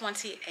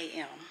 2:20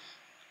 a.m.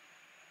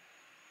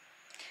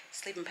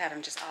 Sleeping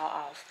pattern just all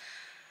off.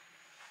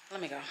 Let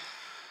me go.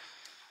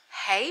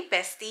 Hey,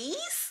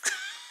 besties.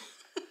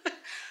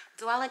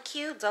 Do I look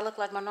cute? Do I look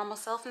like my normal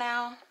self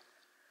now?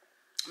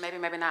 Maybe,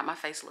 maybe not. My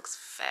face looks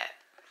fat.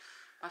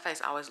 My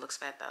face always looks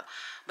fat though.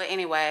 But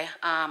anyway,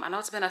 I know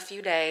it's been a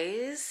few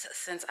days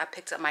since I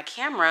picked up my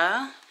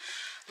camera.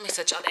 Let me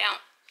sit y'all down.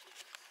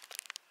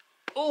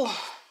 Oh,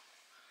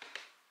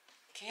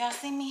 can y'all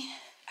see me?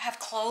 I have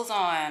clothes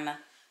on. I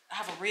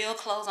have a real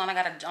clothes on. I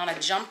got on a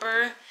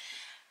jumper,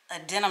 a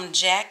denim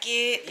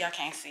jacket. Y'all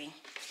can't see.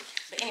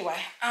 But anyway,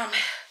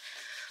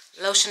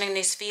 lotioning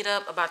these feet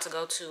up. About to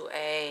go to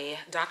a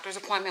doctor's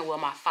appointment. Well,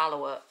 my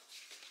follow-up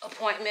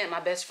appointment.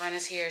 My best friend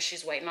is here.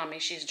 She's waiting on me.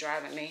 She's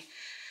driving me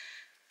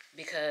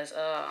because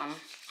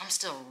I'm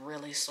still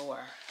really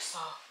sore. So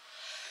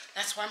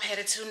that's where I'm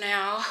headed to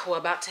now. We're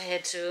about to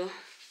head to.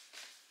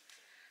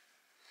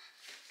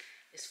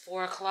 It's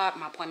 4 o'clock.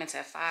 My appointment's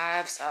at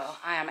 5, so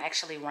I am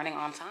actually running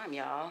on time,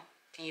 y'all.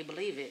 Can you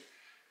believe it?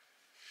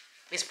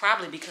 It's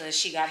probably because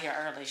she got here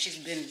early. She's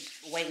been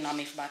waiting on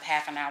me for about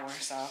half an hour,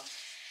 so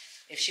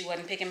if she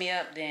wasn't picking me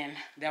up, then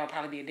that would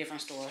probably be a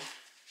different story.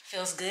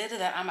 Feels good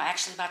that I'm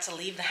actually about to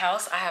leave the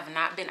house. I have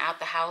not been out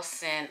the house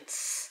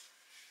since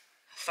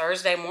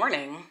Thursday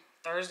morning.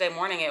 Thursday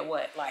morning at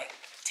what, like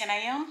 10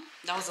 a.m.?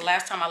 That was the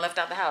last time I left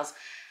out the house.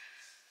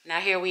 Now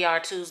here we are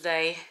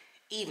Tuesday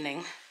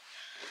evening.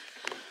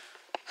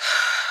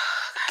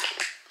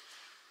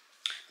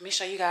 Let me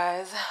show you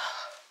guys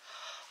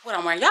what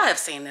I'm wearing. Y'all have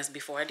seen this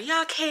before. Do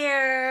y'all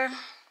care?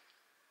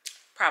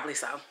 Probably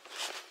so.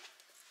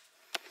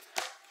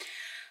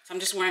 So I'm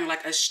just wearing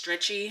like a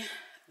stretchy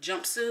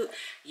jumpsuit.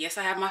 Yes,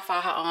 I have my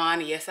faja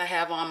on. Yes, I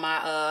have on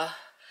my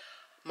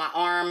my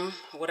arm,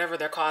 whatever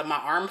they're called, my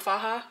arm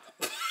faja.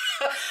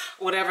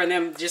 Whatever, and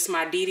then just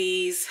my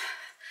DD's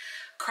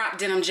crop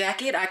denim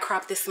jacket. I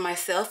cropped this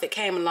myself. It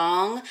came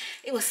long.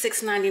 It was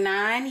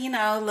 $6.99, you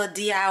know, a little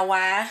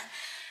DIY.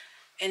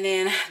 And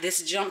then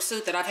this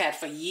jumpsuit that I've had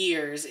for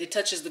years, it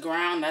touches the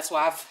ground. That's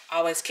why I've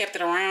always kept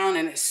it around,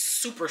 and it's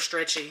super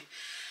stretchy.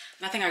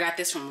 And I think I got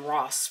this from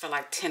Ross for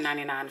like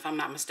 $10.99 if I'm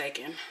not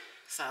mistaken.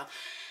 So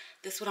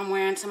this is what I'm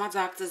wearing to my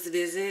doctor's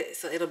visit.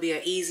 So it'll be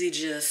an easy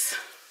just,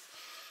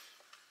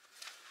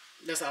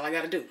 that's all I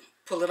gotta do.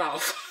 Pull it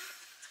off.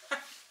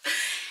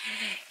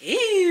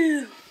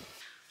 Ew.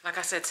 Like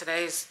I said,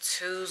 today's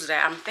Tuesday.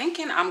 I'm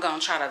thinking I'm gonna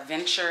try to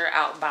venture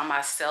out by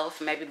myself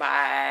maybe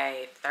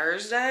by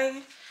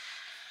Thursday,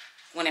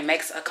 when it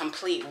makes a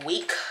complete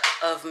week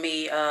of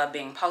me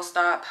being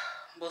post-op.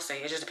 We'll see.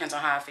 It just depends on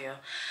how I feel.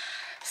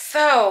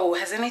 So,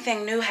 has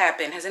anything new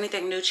happened? Has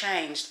anything new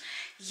changed?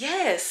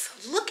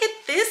 Yes. Look at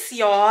this,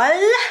 y'all.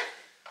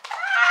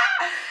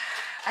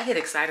 I get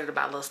excited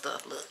about little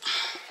stuff. Look.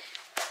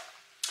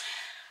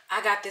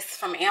 I got this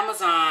from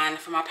Amazon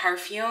for my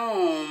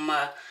perfume.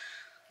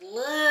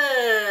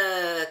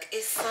 Look.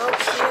 It's so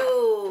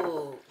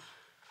cute.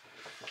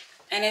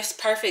 And it's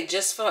perfect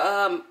just for...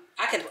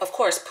 I could, of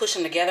course, push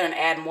them together and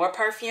add more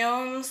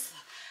perfumes,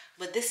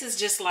 but this is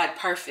just like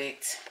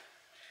perfect.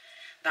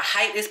 The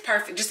height is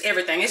perfect, just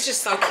everything. It's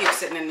just so cute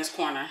sitting in this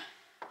corner.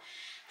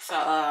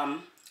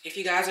 So if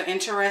you guys are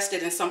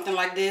interested in something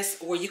like this,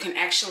 where you can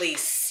actually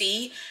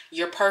see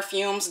your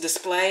perfumes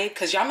displayed,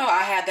 because y'all know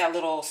I had that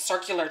little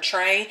circular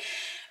tray,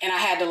 and I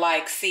had to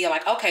like see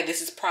like, okay,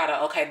 this is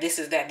Prada, okay, this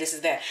is that, this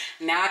is that.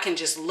 Now I can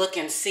just look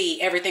and see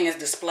everything is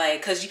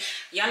displayed, because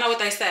y'all know what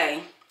they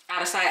say,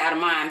 out of sight, out of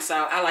mind.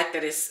 So I like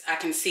that I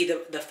can see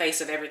the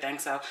face of everything.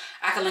 So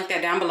I can link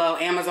that down below.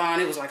 Amazon,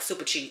 it was like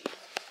super cheap.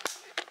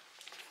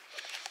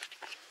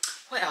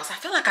 What else? I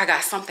feel like I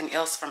got something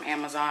else from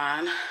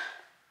Amazon.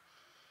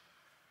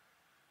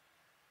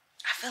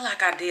 I feel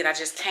like I did. I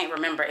just can't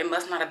remember. It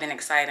must not have been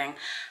exciting.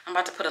 I'm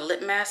about to put a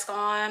lip mask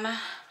on.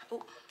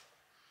 Ooh.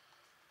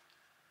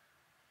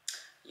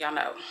 Y'all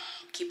know,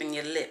 keeping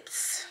your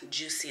lips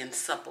juicy and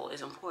supple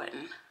is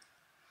important.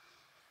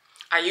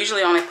 I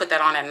usually only put that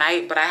on at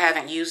night, but I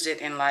haven't used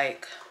it in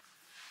like,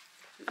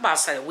 I'm about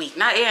to say a week.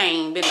 Now, it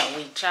ain't been a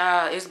week,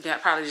 child. It's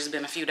probably just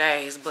been a few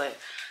days, but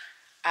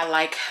I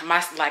like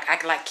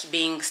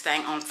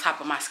staying on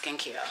top of my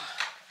skincare.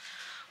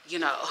 You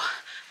know,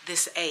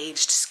 this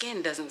aged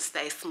skin doesn't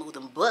stay smooth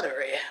and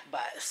buttery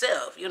by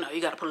itself. You know, you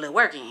gotta put a little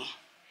work in.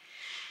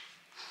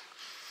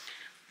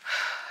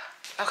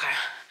 Okay,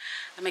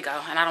 let me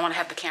go. And I don't wanna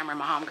have the camera in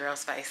my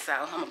homegirl's face, so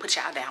I'm gonna put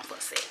y'all down for a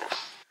second.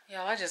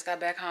 Y'all, I just got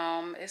back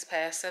home. It's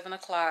past 7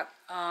 o'clock.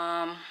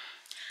 I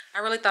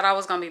really thought I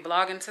was gonna be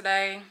vlogging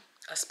today,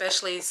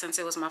 especially since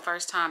it was my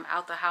first time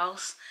out the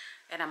house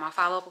and at my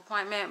follow-up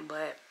appointment,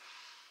 but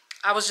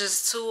I was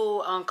just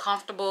too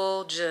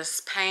uncomfortable,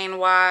 just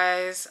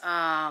pain-wise.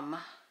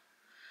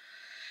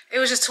 It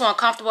was just too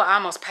uncomfortable. I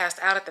almost passed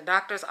out at the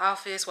doctor's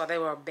office while they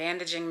were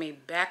bandaging me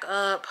back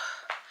up.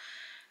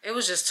 It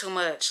was just too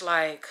much.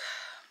 Like,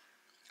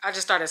 I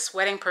just started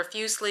sweating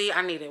profusely.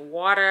 I needed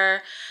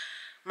water.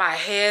 My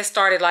head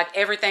started, like,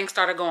 everything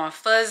started going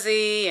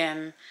fuzzy,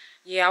 and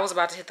yeah, I was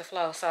about to hit the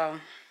floor. So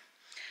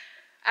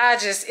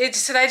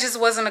today just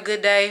wasn't a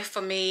good day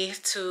for me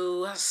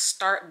to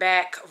start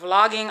back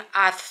vlogging.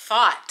 I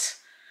thought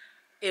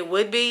it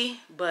would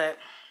be, but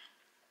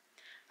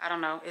I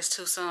don't know, it's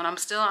too soon.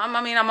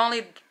 I'm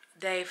only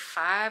day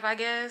 5, I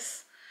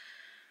guess.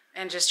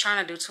 and just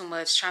trying to do too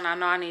much. I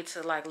know I need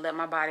to like let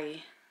my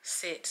body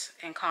sit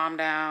and calm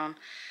down.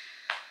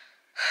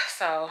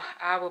 So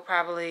I will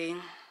probably,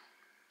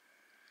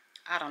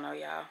 I don't know,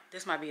 y'all.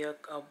 This might be a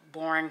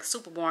boring,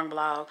 super boring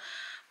vlog,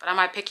 but I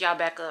might pick y'all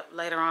back up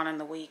later on in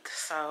the week.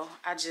 So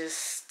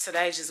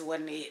today just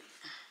wasn't it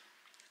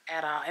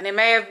at all. And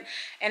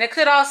it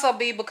could also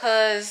be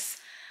because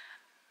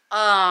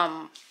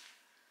I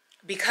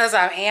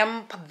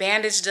am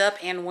bandaged up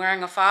and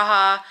wearing a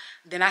faja,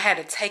 then I had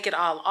to take it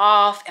all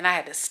off, and I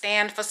had to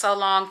stand for so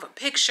long for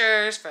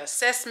pictures, for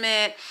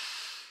assessment.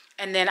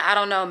 And then I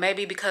don't know,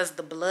 maybe because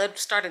the blood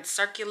started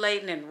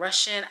circulating and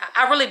rushing.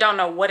 I really don't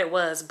know what it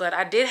was, but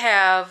I did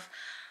have,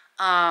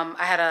 I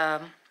had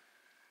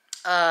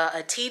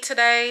a tea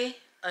today,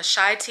 a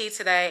chai tea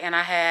today, and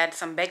I had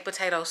some baked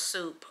potato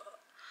soup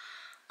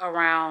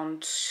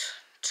around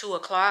 2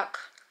 o'clock.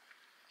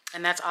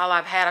 And that's all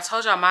I've had. I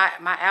told y'all my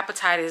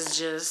appetite is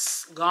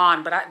just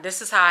gone, but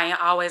this is how I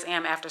always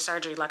am after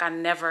surgery. Like I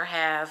never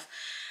have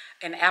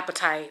an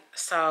appetite.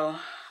 So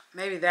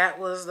maybe that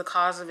was the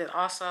cause of it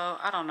also.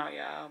 I don't know,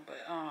 y'all,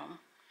 but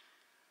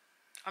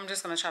I'm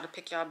just gonna try to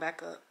pick y'all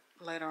back up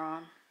later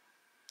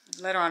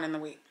on in the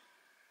week.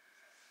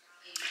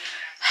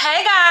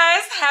 Hey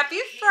guys, happy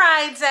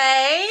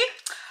Friday.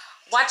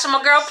 Watching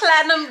my girl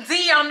Platinum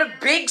D on the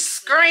big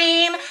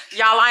screen.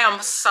 Y'all, I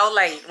am so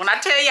late. When I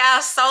tell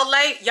y'all so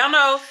late, y'all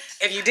know,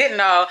 if you didn't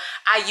know,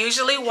 I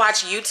usually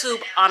watch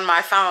YouTube on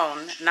my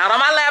phone. Not on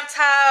my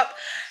laptop,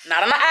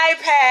 not on the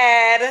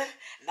iPad,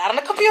 not on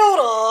the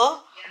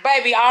computer.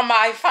 Baby, on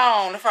my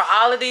phone for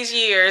all of these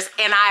years.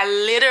 And I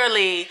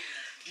literally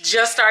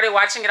just started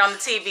watching it on the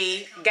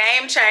TV.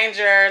 Game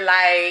changer.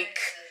 Like,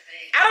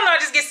 I don't know, I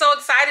just get so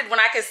excited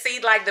when I can see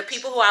like the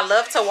people who I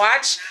love to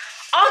watch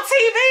on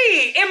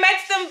TV. It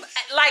makes them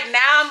like,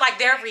 now I'm like,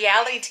 they're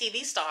reality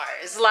TV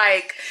stars.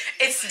 Like,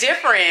 it's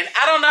different.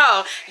 I don't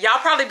know. Y'all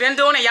probably been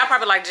doing it. Y'all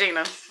probably like,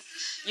 Gina,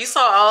 you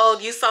so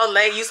old, you so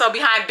late, you so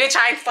behind. Bitch,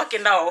 I ain't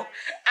fucking know.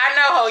 I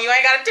know, you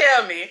ain't gotta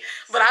tell me.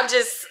 But I'm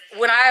just,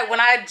 when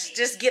I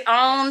just get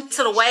on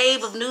to the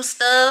wave of new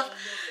stuff,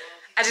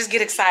 I just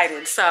get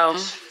excited. So,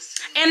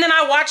 and then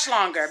I watch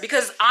longer,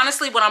 because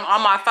honestly, when I'm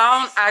on my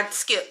phone, I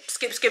skip.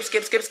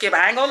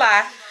 I ain't gonna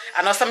lie.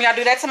 I know some of y'all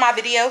do that to my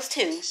videos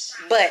too.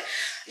 But,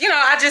 you know,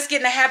 I just get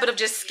in the habit of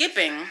just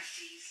skipping.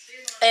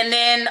 And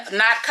then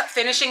not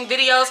finishing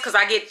videos because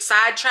I get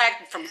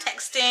sidetracked from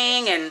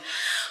texting and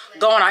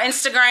going on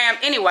Instagram.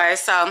 Anyway,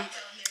 so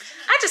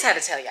I just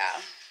had to tell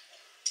y'all.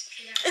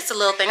 It's a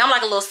little thing. I'm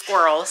like a little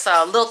squirrel,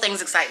 so little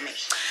things excite me.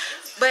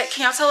 But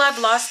can y'all tell I've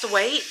lost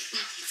weight?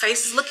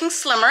 Face is looking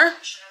slimmer.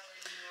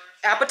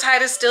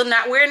 Appetite is still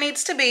not where it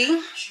needs to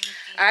be.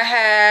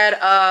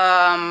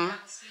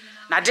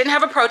 I didn't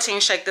have a protein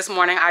shake this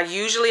morning. I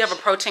usually have a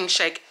protein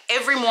shake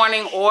every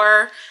morning,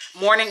 or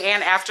morning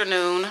and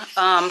afternoon,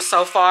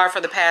 so far for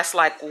the past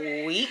like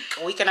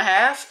week and a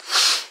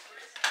half.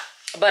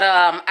 But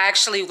I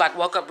actually like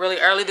woke up really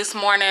early this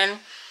morning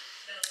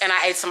and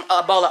I ate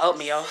a bowl of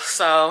oatmeal.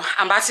 So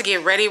I'm about to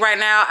get ready right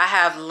now. I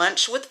have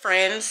lunch with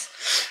friends.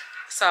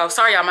 So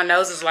sorry y'all, my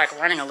nose is like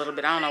running a little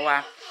bit. I don't know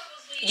why.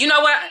 You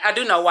know what? I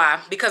do know why.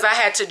 Because I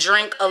had to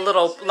drink a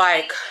little,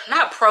 like,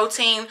 not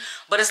protein,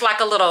 but it's like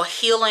a little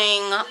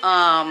healing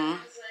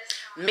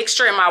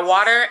mixture in my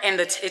water, and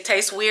it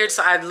tastes weird.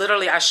 So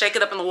I shake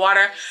it up in the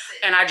water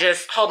and I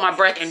just hold my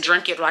breath and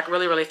drink it like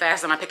really, really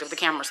fast. And I picked up the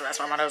camera, so that's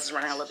why my nose is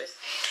running a little bit.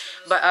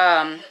 But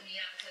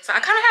so I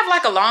kind of have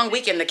like a long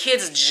weekend. The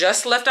kids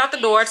just left out the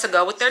door to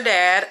go with their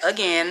dad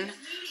again.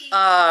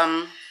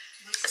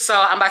 So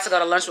I'm about to go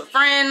to lunch with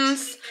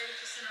friends.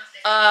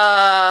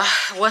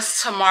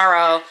 What's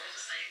tomorrow?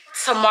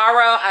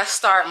 Tomorrow I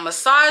start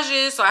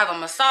massages, so I have a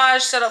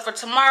massage set up for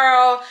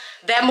tomorrow.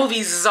 That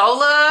movie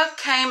Zola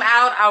came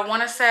out, I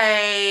want to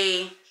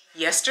say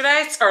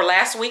yesterday or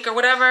last week or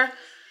whatever.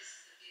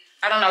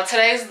 I don't know.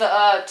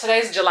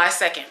 Today's July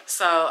 2nd,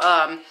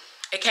 so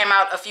it came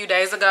out a few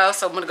days ago.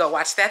 So I'm gonna go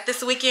watch that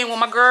this weekend with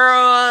my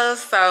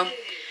girls. So kind of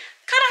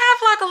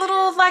have like a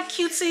little like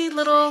cutesy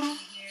little,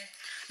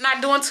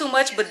 not doing too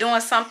much but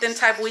doing something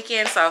type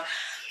weekend. So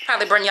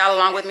probably bring y'all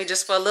along with me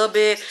just for a little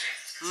bit.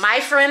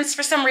 My friends,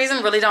 for some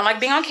reason, really don't like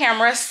being on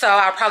camera, so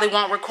I probably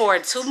won't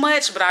record too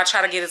much, but I'll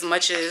try to get as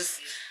much as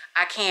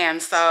I can.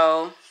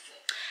 So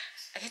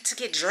I get to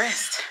get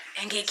dressed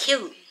and get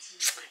cute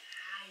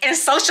and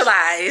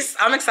socialize.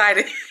 I'm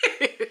excited.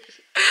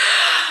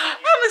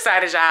 I'm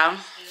excited, y'all.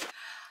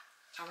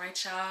 All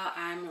right, y'all,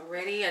 I'm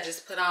ready. I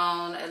just put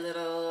on a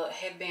little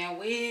headband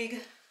wig.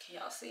 Can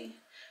y'all see?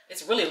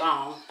 It's really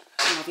long.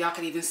 I don't know if y'all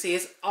can even see.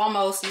 It's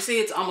almost, you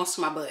see, it's almost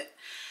to my butt.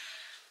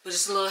 But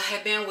just a little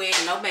headband wig,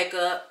 no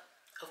makeup,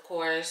 of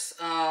course.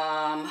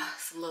 Some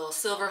little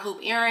silver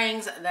hoop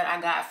earrings that I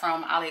got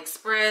from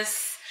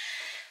AliExpress.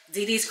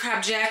 DD's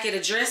crop jacket, a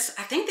dress.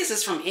 I think this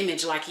is from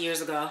Image like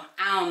years ago.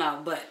 I don't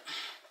know, but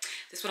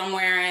this is what I'm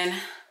wearing.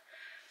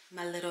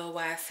 My little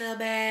YSL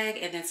bag,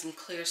 and then some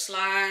clear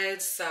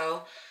slides.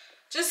 So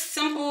just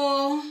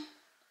simple,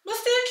 but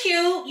still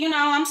cute. You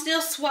know, I'm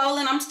still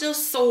swollen, I'm still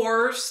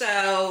sore,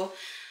 so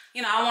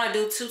you know, I don't want to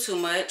do too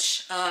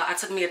much. I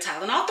took me a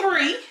Tylenol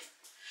 3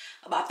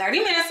 about 30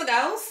 minutes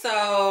ago,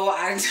 so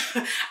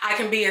I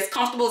can be as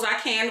comfortable as I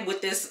can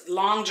with this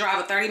long drive,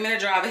 a 30-minute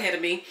drive ahead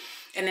of me,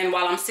 and then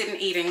while I'm sitting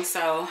eating.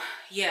 So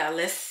yeah,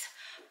 let's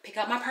pick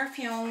up my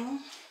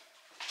perfume.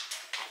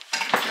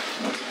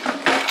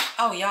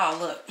 Oh y'all,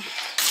 look,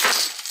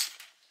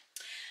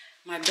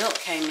 my belt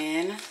came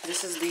in.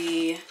 This is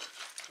the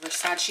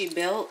Versace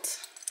belt.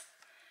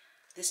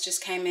 This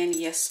just came in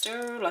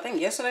yesterday, I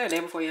think yesterday or the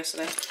day before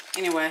yesterday.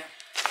 Anyway,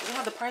 do we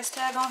have the price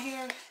tag on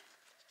here?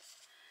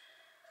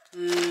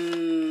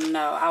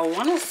 No, I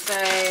want to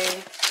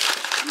say,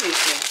 let me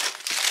see.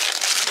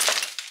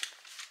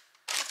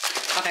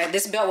 Okay,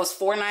 this belt was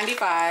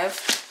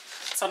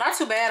 $4.95, so not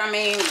too bad. I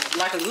mean,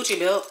 like a Gucci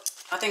belt.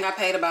 I think I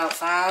paid about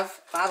 $500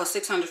 or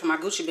 $600 for my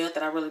Gucci belt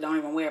that I really don't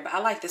even wear, but I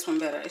like this one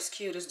better. It's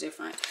cute, it's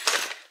different.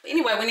 But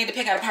anyway, we need to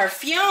pick out a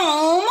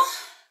perfume.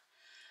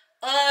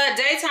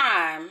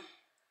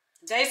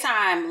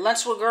 Daytime,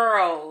 lunch with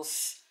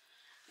girls.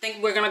 I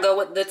think we're gonna go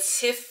with the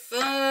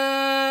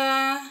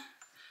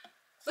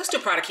let's do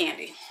Prada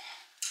Candy.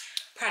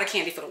 Prada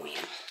Candy for the win.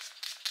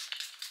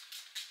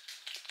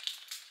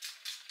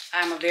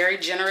 I'm a very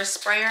generous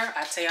sprayer.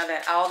 I tell y'all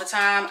that all the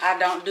time. I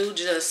don't do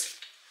just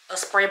a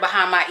spray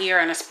behind my ear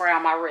and a spray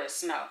on my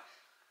wrist. No.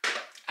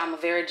 I'm a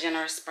very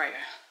generous sprayer.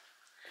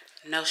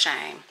 No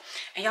shame.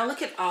 And y'all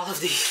look at all of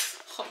these.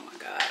 Oh my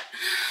God.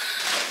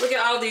 Look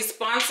at all of these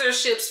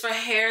sponsorships for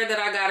hair that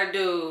I gotta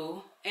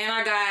do. And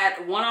I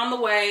got one on the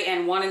way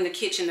and one in the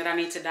kitchen that I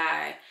need to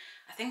dye.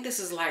 I think this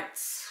is like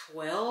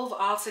 12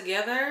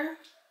 altogether.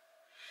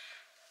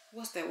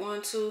 What's that?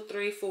 1, 2,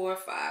 3, 4,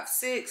 5,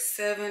 6,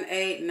 7,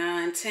 8,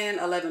 9, 10,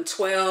 11,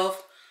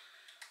 12.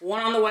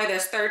 One on the way,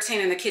 that's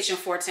 13, in the kitchen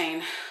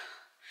 14.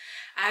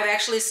 I've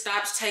actually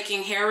stopped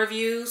taking hair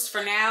reviews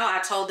for now. I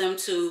told them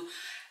to,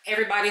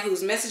 everybody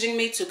who's messaging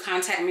me, to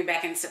contact me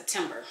back in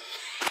September.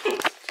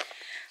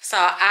 So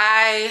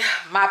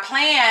my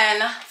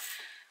plan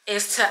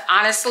is to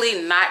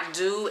honestly not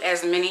do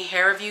as many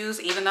hair reviews,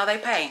 even though they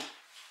pay.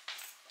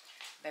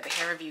 Baby,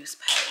 hair reviews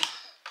pay.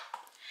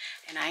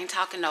 And I ain't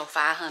talking no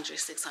 $500,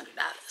 $600.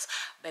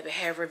 Baby,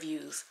 hair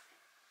reviews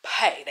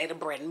pay. They the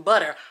bread and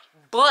butter.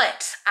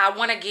 But I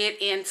want to get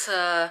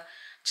into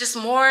just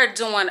more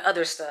doing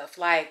other stuff.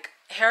 Like,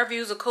 hair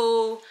reviews are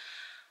cool.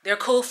 They're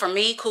cool for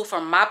me, cool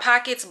for my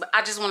pockets. But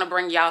I just want to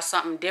bring y'all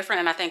something different,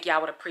 and I think y'all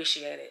would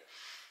appreciate it.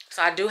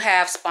 So I do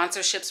have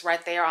sponsorships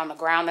right there on the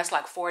ground. That's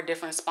like 4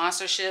 different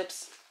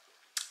sponsorships.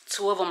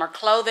 2 of them are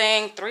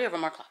clothing. 3 of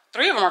them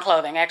are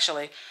clothing,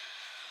 actually.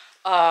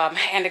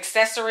 And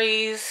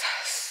accessories.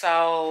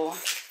 So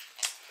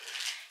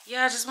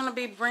yeah, I just want to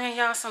be bringing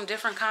y'all some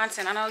different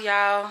content. I know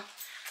y'all,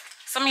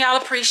 some of y'all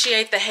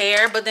appreciate the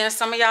hair, but then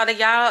some of y'all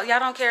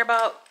don't care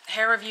about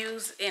hair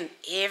reviews in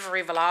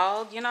every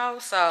vlog, you know.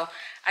 So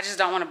I just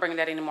don't want to bring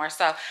that anymore.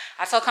 So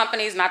I told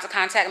companies not to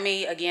contact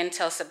me again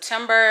till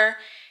September.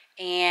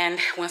 And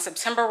when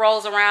September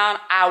rolls around,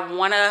 I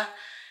want to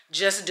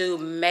just do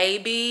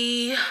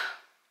maybe,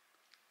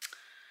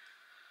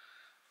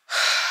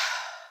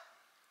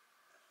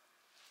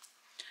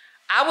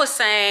 I was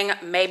saying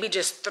maybe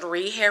just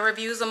 3 hair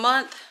reviews a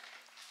month.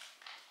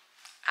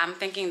 I'm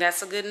thinking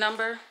that's a good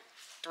number.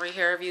 3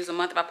 hair reviews a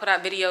month. If I put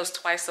out videos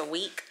twice a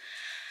week,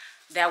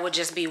 that would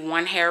just be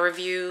 1 hair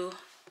review.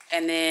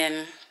 And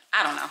then,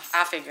 I don't know,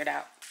 I'll figure it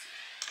out.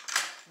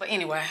 But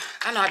anyway,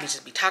 I know I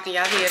just be talking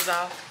y'all heads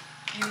off.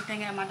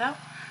 Anything at my door?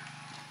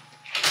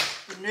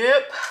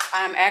 Nope.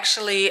 I'm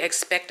actually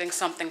expecting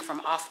something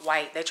from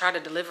Off-White. They tried to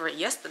deliver it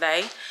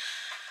yesterday,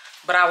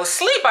 but I was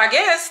asleep, I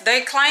guess.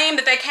 They claimed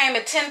that they came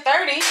at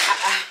 10:30.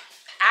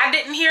 I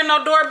didn't hear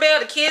no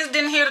doorbell. The kids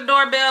didn't hear the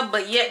doorbell,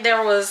 but yet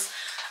there was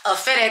a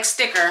FedEx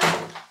sticker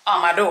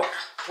on my door,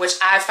 which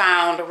I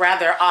found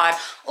rather odd.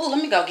 Oh, let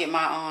me go get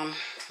my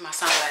my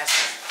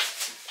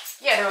sunglasses.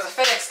 Yeah, there was a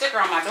FedEx sticker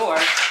on my door.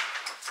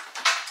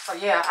 So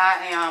yeah,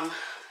 I am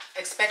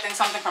expecting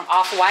something from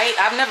Off-White.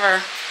 I've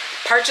never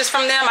purchased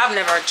from them. I've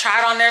never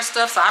tried on their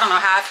stuff, so I don't know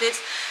how it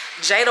fits.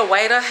 Jada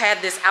Waiter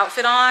had this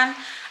outfit on,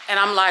 and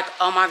I'm like,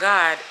 oh my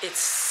God, it's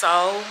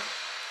so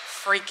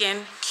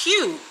freaking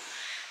cute.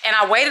 And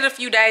I waited a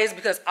few days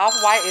because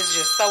Off-White is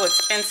just so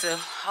expensive.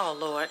 Oh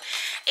Lord.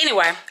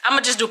 Anyway, I'm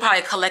gonna just do probably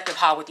a collective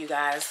haul with you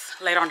guys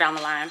later on down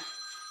the line.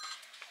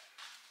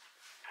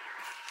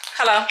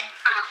 Hello.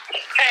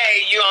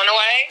 Hey, you on the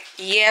way?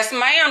 Yes,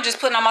 ma'am. Just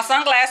putting on my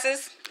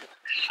sunglasses.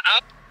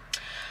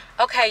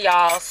 Okay,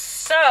 y'all.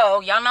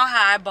 So y'all know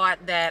how I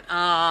bought that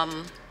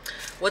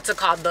what's it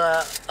called,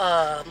 the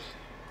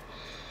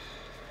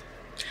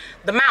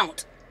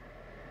mount,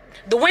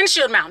 the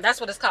windshield mount. That's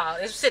what it's called.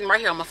 It's sitting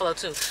right here on my floor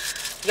too.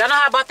 Y'all know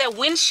how I bought that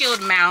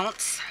windshield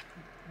mount,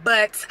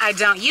 but I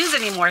don't use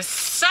it anymore.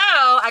 So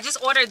I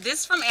just ordered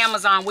this from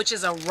Amazon, which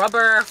is a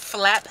rubber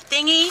flap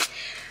thingy.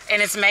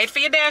 And it's made for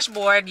your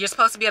dashboard. You're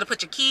supposed to be able to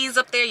put your keys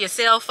up there, your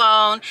cell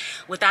phone,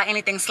 without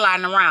anything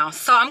sliding around.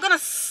 So I'm gonna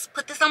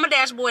put this on my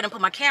dashboard and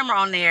put my camera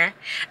on there,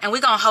 and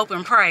we're gonna hope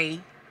and pray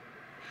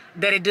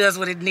that it does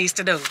what it needs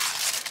to do.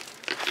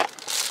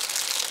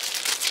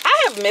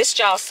 I have missed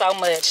y'all so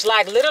much.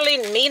 Like, literally,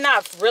 me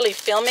not really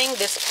filming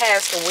this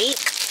past week.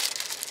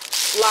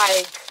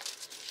 Like,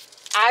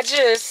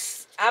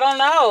 I don't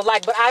know.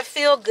 Like, but I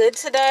feel good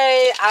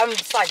today. I'm,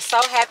 like,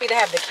 so happy to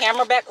have the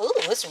camera back. Ooh,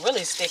 it's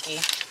really sticky.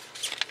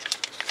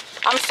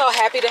 I'm so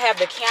happy to have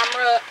the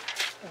camera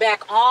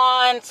back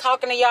on,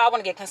 talking to y'all. I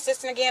want to get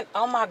consistent again.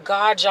 Oh, my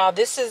God, y'all.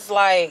 This is,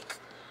 like,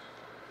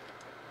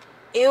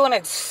 ew, and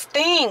it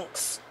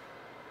stinks.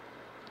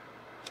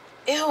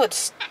 Ew,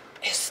 it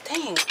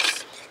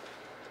stinks.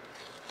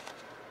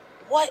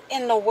 What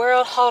in the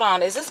world? Hold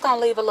on. Is this going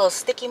to leave a little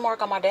sticky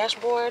mark on my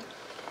dashboard?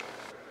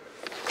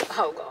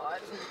 Oh,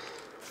 God.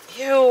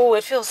 Ew,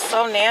 it feels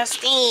so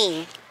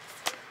nasty.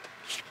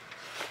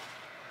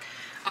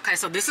 Okay,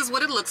 so this is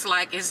what it looks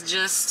like. It's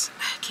just,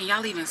 can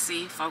y'all even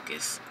see?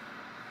 Focus.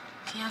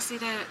 Can y'all see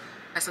that?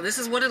 Okay, so this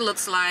is what it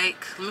looks like.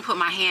 Let me put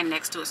my hand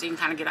next to it so you can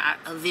kind of get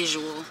a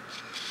visual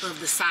of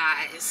the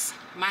size.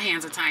 My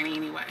hands are tiny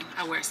anyway.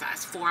 I wear a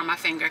size 4 on my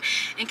finger.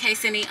 In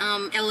case any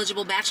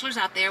eligible bachelors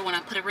out there, when I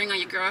put a ring on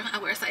your girl, I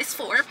wear a size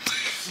 4.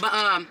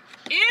 But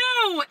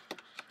ew,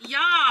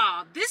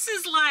 y'all, this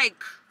is like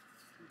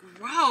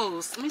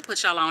gross. Let me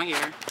put y'all on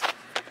here.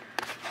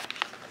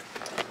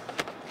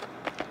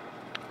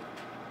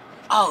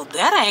 Oh,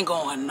 that ain't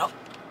going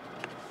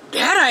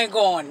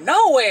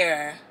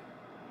nowhere.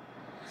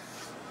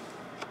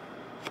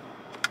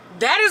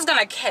 That is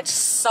gonna catch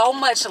so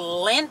much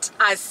lint.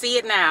 I see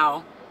it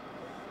now.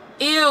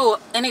 Ew,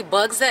 any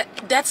bugs it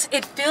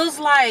feels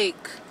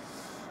like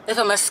if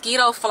a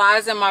mosquito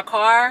flies in my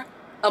car,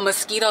 a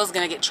mosquito's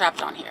gonna get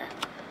trapped on here.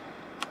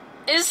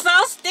 It's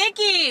so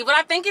sticky, but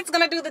I think it's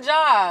gonna do the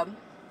job.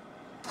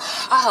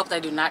 I hope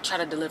they do not try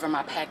to deliver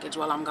my package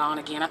while I'm gone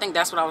again. I think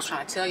that's what I was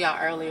trying to tell y'all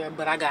earlier,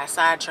 but I got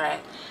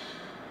sidetracked.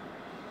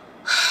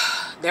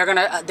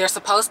 They're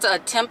supposed to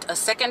attempt a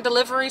second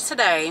delivery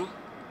today,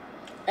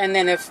 and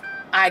then if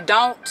I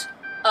don't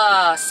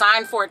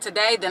sign for it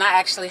today, then I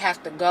actually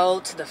have to go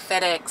to the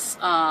FedEx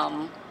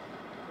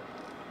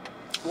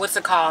what's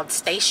it called,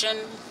 station,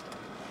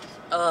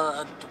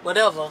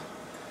 whatever,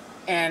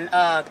 and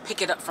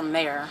pick it up from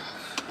there.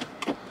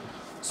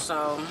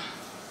 So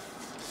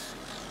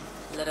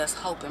let us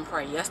hope and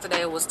pray.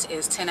 Yesterday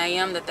is 10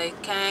 a.m. that they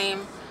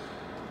came.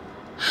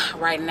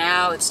 Right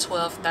now it's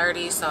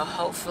 12:30, so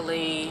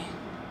hopefully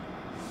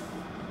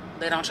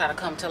they don't try to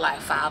come till like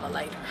 5 or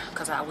later,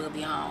 because I will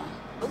be home.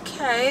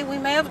 Okay, we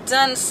may have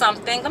done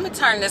something. Let me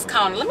turn this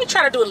corner. Let me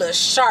try to do a little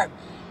sharp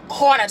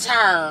corner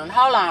turn.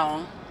 Hold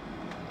on.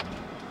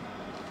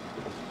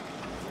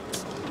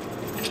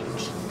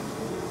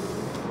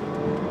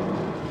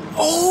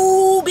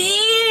 Oh,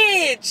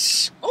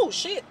 bitch. Oh,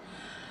 shit.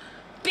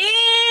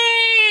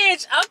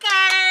 Bitch.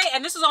 Okay.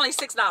 And this is only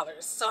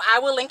 $6. So I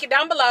will link it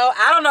down below.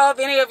 I don't know if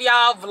any of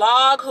y'all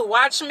vlog who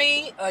watch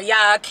me or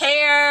y'all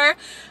care.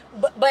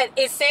 But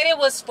it said it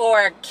was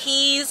for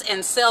keys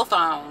and cell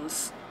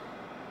phones.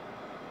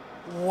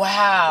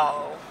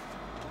 Wow.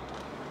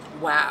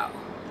 Wow.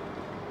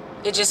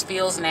 It just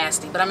feels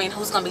nasty. But I mean,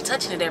 who's going to be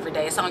touching it every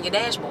day? It's on your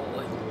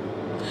dashboard.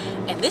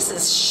 And this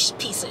is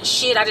piece of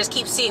shit. I just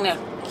keep seeing it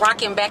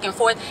rocking back and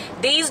forth.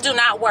 These do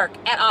not work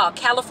at all.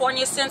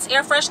 California Scents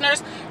air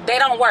fresheners, they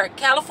don't work.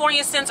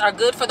 California Scents are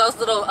good for those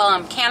little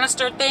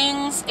canister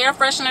things, air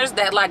fresheners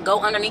that like go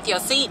underneath your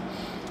seat.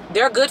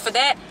 They're good for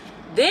that.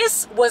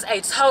 This was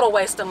a total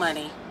waste of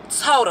money.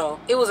 Total.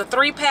 It was a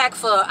 3-pack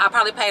for, I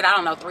probably paid, I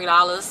don't know,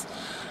 $3.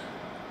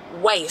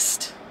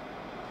 Waste.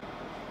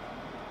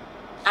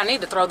 I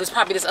need to throw this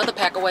probably this other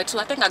pack away too.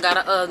 I think I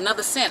got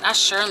another scent. I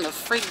sure in the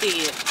freak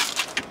did.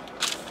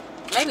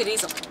 Maybe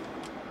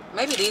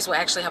these will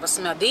actually have a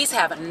smell. These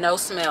have no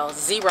smell.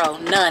 Zero.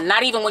 None.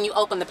 Not even when you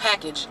open the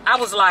package. I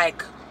was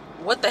like,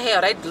 what the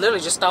hell? They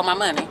literally just stole my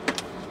money.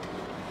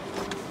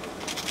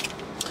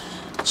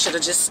 Should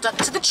have just stuck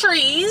to the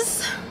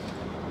trees.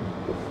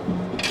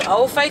 The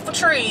old faithful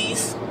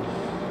trees.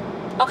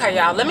 Okay,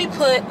 y'all. Let me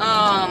put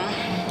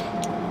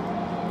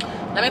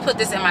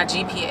this in my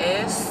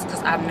GPS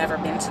because I've never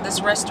been to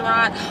this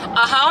restaurant.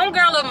 A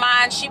homegirl of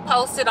mine, she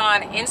posted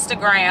on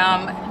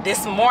Instagram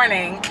this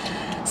morning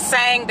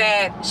saying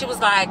that she was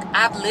like,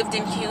 I've lived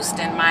in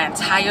Houston my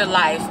entire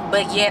life,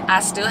 but yet I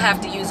still have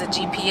to use a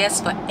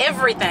GPS for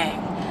everything.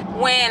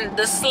 When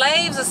the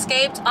slaves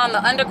escaped on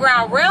the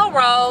Underground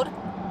Railroad,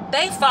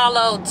 they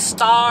followed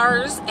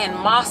stars and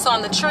moss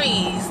on the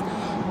trees.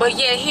 But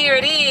yet here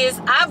it is,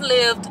 I've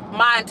lived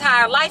my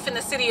entire life in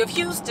the city of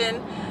Houston,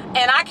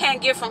 and I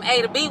can't get from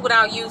A to B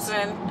without using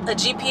a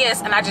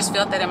GPS. And I just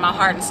felt that in my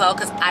heart and soul,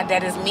 because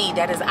that is me,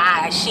 that is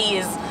I, she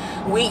is,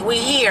 we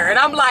here. And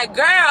I'm like,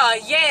 girl,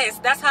 yes,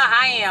 that's how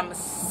I am.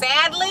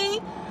 Sadly,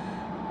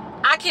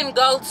 I can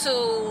go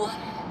to,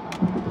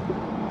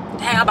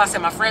 dang, I'm about to say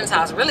my friend's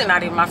house. Really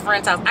not even my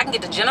friend's house. I can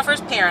get to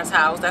Jennifer's parents'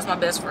 house. That's my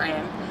best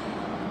friend.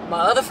 My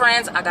other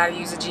friends, I gotta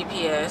use a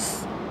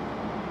GPS.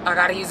 I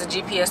gotta use a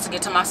GPS to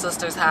get to my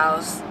sister's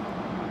house.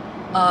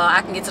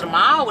 I can get to the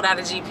mall without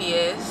a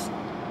GPS.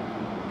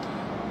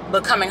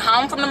 But coming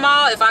home from the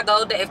mall,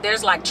 if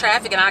there's like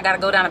traffic and I gotta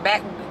go down the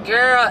back,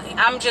 girl,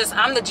 I'm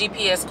the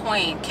GPS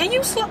queen. Can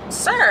you,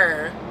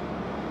 sir?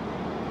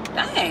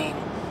 Dang.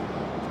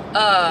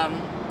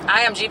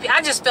 I am GP.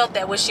 I just felt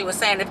that what she was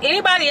saying. If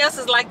anybody else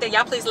is like that,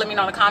 y'all please let me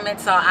know in the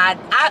comments. So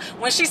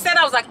when she said,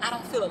 I was like, I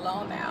don't feel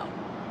alone now.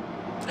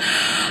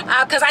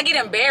 Because I get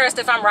embarrassed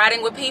if I'm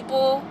riding with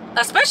people,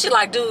 especially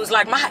like dudes,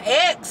 like my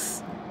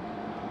ex.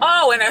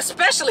 Oh, and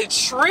especially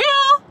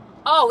Trill.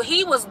 Oh,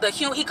 he was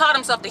he called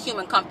himself the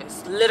human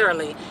compass,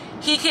 literally.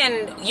 He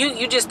can,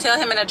 you just tell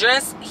him an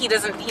address, he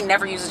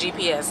never uses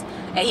GPS,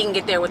 and he can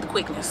get there with the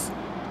quickness.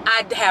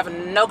 I have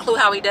no clue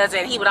how he does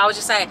it. He would always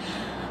just say,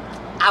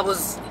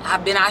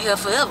 I've been out here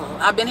forever.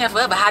 I've been here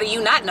forever. How do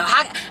you not know?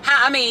 How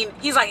I mean,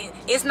 he's like,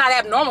 it's not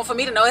abnormal for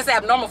me to know. It's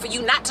abnormal for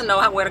you not to know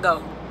where to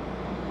go.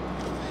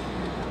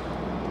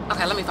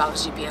 Okay, let me follow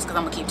this GPS because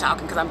I'm going to keep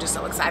talking because I'm just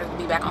so excited to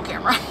be back on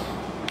camera.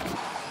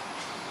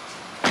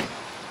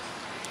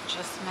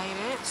 Just made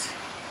it.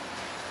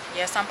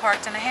 Yes, I'm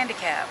parked in a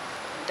handicap.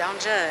 Don't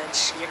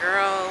judge. Your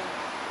girl,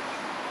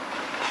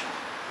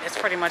 it's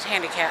pretty much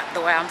handicapped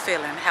the way I'm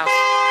feeling. How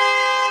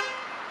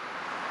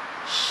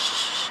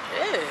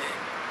shit.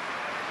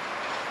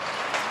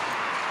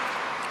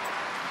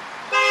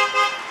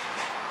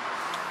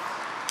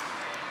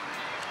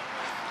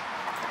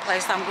 The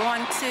place I'm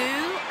going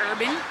to,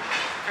 Urban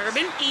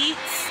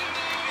Eats.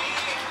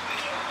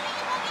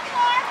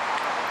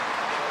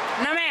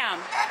 No ma'am,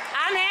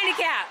 I'm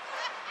handicapped.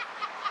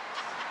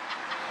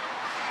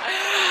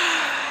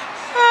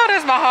 Oh,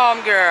 that's my home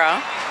girl.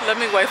 Let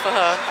me wait for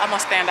her. I'm gonna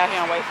stand out here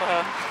and wait for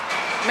her.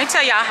 Let me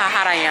tell y'all how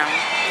hot I am.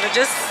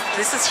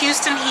 This is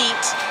Houston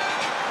heat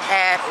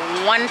at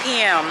 1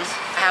 p.m.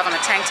 I have on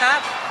a tank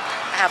top.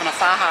 I have on a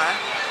faja.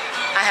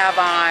 I have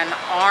on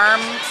arm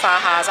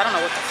fajas. I don't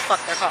know what the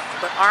fuck they're called,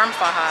 but arm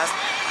fajas.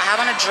 I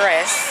have on a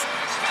dress,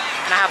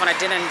 and I have on a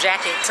denim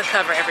jacket to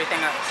cover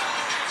everything up.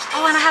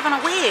 Oh, and I have on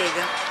a wig.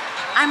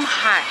 I'm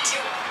hot.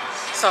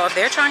 So if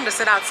they're trying to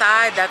sit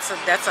outside, that's a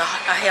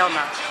hell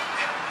no.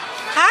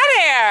 Hi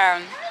there.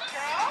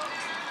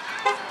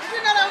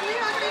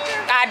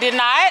 I did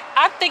not.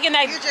 I'm thinking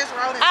that you just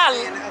wrote it.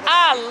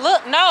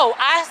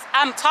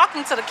 I'm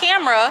talking to the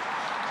camera,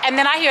 and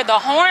then I hear the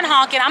horn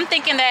honking. I'm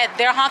thinking that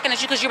they're honking at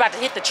you because you're about to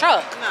hit the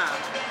truck. No.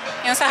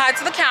 You want to say hi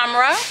to the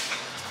camera?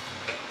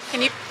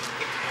 Can you?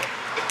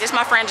 This is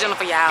my friend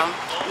Jennifer, y'all.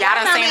 Y'all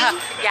done seen her.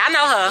 Yeah, I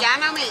know her.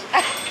 Y'all know me.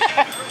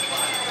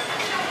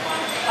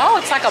 Oh,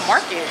 it's like a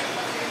market.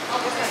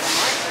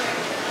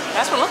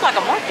 That's what it looks like,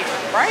 a market,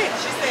 right?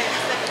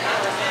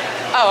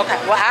 Oh, okay.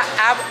 Well,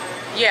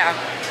 yeah.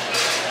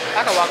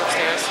 I can walk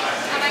upstairs.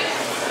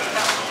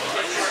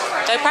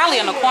 They're probably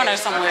in the corner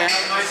somewhere.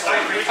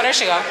 Oh, there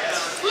she go.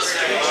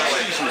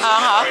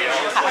 Uh-huh.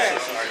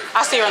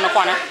 I see her in the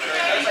corner.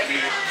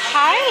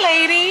 Hi,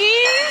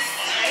 ladies.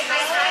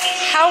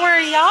 How are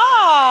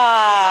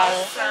y'all?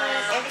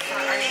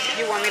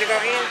 You want me to go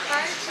in?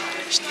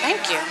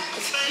 Thank you.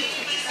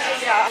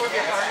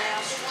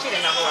 She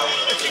didn't know who I was.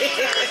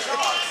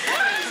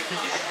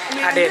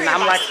 I didn't.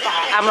 I'm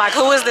like,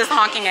 who is this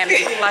honking at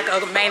me like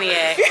a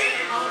maniac?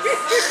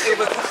 It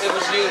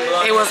was you.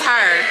 It was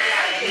her.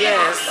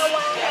 Yes.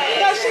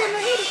 No, she in the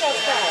handicap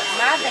spot.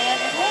 My bad.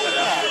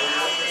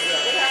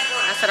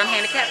 I said I'm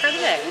handicapped for the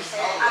day.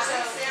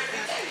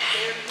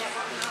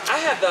 I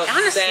have the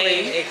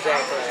same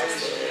exact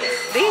glasses.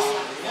 These?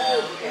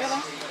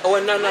 Oh,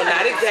 no,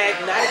 not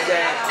exact.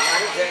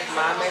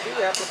 Mine may be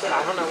replica. I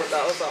don't know what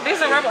those are.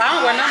 These are replica. I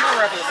don't wear none of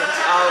replica.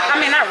 I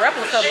mean, not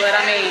replica, but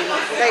I mean,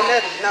 they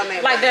no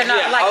name. Like they're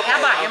not like. How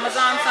about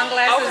Amazon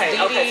sunglasses? Okay,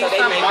 so they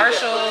some may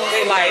Marshalls.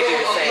 They like may be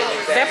the same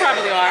exact. They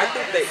probably are. I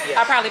think they,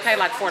 I probably paid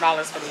like $4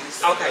 for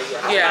these. Okay,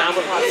 yeah. Mine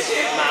would probably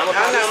be.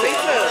 I know, me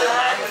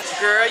too.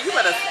 Girl, you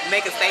better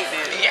make a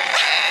statement. Yes.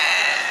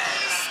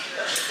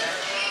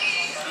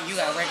 You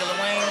got regular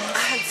wings?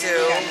 I do.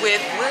 With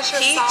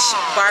peach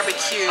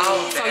barbecue.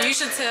 Oh, so you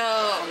should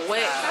tell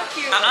what.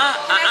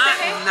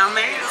 No,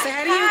 ma'am. Say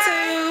hi to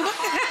YouTube.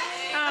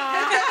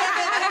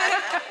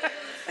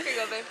 Here you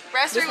go, babe.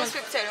 Brasserie with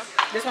sweet potato.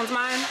 This one's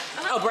mine?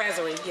 Oh,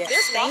 brasserie. Yes.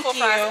 There's waffle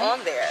fries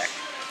on there.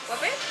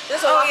 What, babe?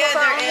 There's a waffle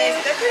fry on there.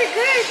 They're pretty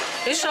good.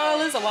 It sure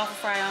is a waffle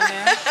fry on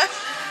there.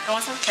 I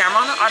want some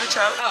caramel on the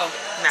artichoke. Oh.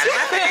 Not in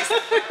my face.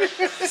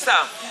 So,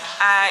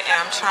 I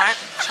am trying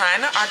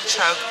the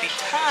artichoke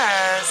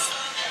because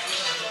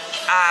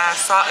I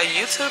saw a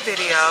YouTube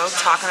video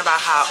talking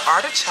about how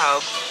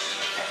artichoke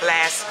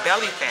blasts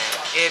belly fat.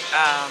 It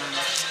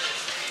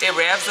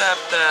revs up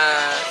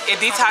it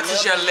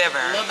detoxes your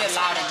liver. A little bit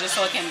louder, just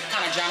so it can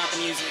kind of drown out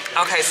the music.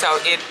 Okay, so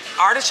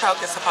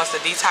artichoke is supposed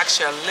to detox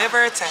your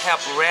liver to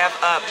help rev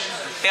up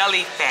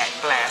belly fat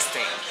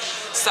blasting.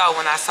 So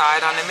when I saw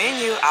it on the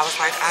menu, I was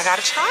like, I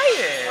gotta try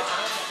it.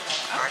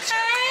 Okay,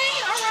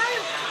 all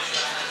right.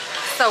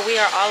 So we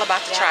are all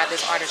about to try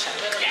this artichoke.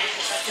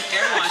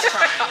 Everyone's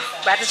trying.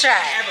 About to try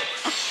it.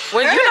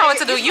 Well, you know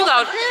what to do. You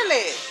go.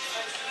 Really?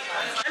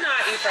 I know I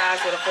eat fries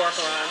with a fork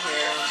around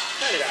here.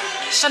 Cut it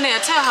out. Chanel,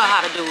 tell her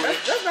how to do it.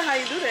 That's not how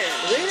you do that.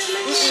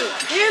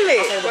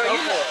 Really? Okay, well,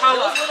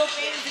 those little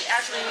things, you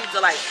actually need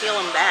to like peel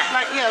them back.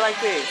 Like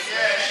this.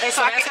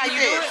 So that's how you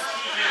do it?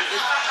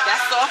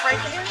 That's soft right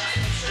there?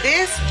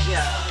 This?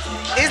 Yeah.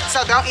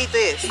 So don't eat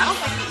this. I don't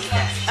think we eat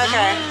that.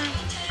 Okay.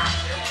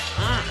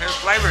 The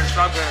flavor is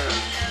so good.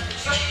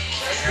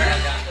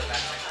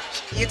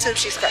 YouTube,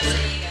 she's crazy.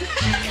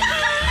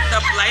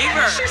 The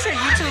flavor. She said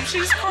YouTube,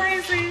 she's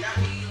crazy.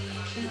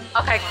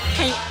 Okay,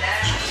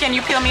 can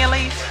you peel me a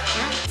leaf?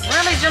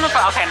 Really,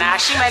 Jennifer? Okay, now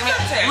she made me,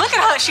 look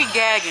at her, she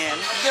gagging.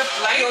 The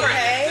flavor.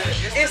 Okay.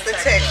 It's the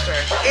texture.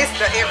 It's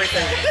the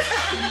everything.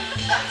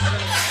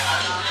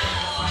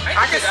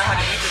 I can how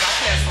to eat this. I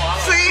can't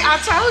swallow. See, I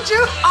told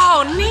you.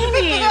 Oh,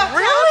 Nene,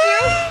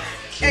 really?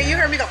 And you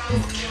heard me go.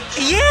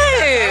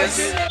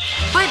 Yes.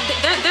 But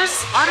there's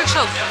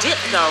artichoke dip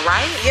though,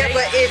 right? Yeah,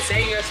 but it's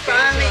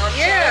finally,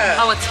 yeah.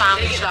 Oh, it's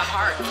fine. It's the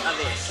heart of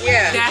it.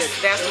 Yeah.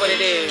 That's what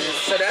it is.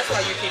 So that's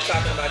why you keep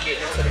talking about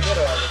getting into the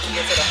middle of it.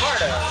 Get to the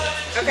heart of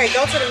it. Okay,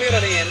 go to the middle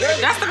then.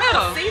 That's the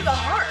middle. See the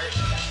heart.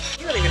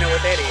 You don't even know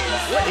what that is.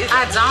 What is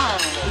I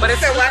don't. But it's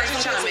So why French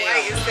did you choose caramel.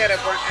 white instead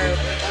of orange?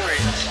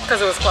 because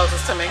it was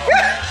closest to me.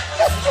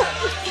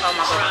 Oh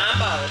my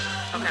god.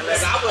 Okay,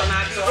 let's I will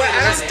not do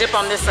just dip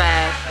on this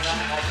side.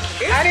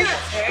 I didn't.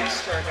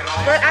 texture, guys.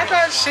 But I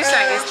thought She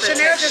said it's the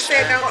Chanel just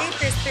said texture. don't eat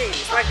this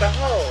piece, like the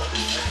whole.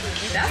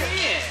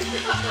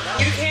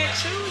 You can't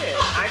chew it.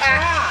 I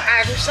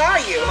tried. I saw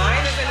you.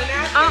 Mine is in the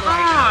napkin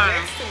right now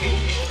next to me.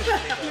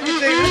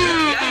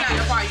 That's not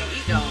the part you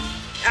eat though.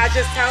 I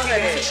just told her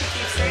that. She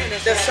keeps saying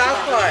this. The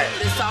soft part.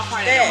 The soft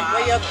part That. of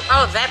Where the your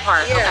Oh, that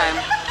part. Yeah. Okay.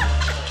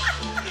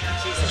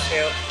 Jesus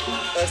help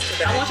us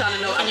today. I want y'all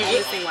to know Can I've you only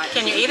eat- seen white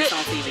can you eat this it?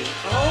 on TV.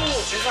 Oh,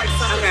 it's like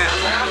something. Okay,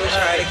 I'm gonna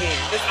try it again.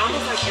 It's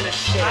almost like in a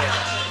shell.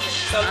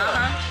 So look.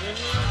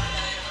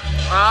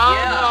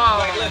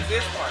 Oh. Like look,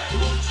 this part.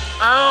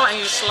 Oh, and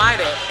you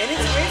slide it. And it's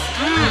good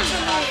to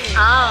me.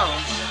 Oh.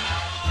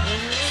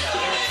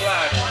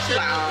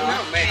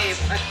 Oh man.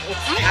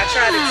 I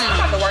tried it. I'm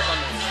about to work on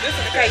this. This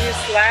is Okay, you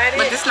slide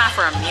But it. this not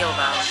for a meal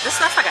though.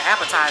 That's like an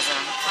appetizer.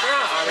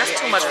 That's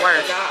too much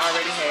work. I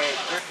already had.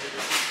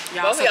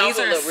 Y'all, so of y'all these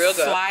are look real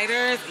good.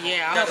 sliders.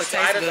 Yeah, I hope it tastes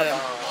sliders good. are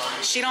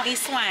bomb. She don't eat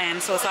swine,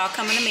 so it's all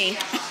coming to me.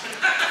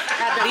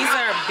 These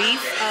are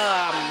beef.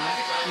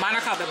 Mine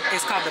are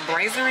it's called the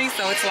brasserie,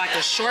 so it's like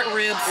a short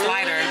rib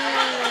slider.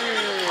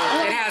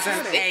 It has an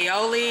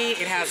aioli.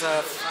 It has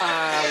a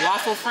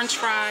waffle French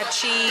fried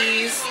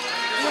cheese.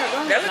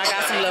 And I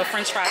got some little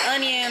French fried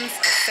onions,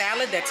 a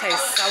salad that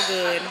tastes so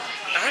good.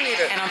 I need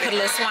a And I'll put a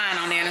little swine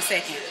on there in a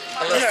second.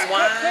 little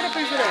swine. Put a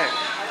piece of that.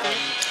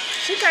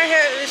 She can't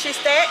have it. She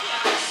stacked.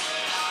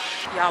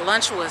 Y'all,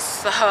 lunch was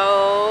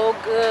so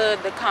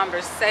good. The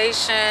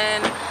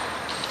conversation,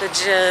 the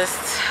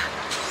just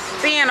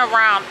being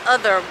around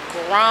other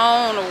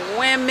grown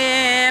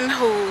women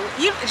who,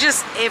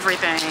 just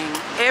everything.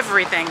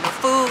 The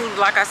food,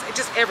 like I said,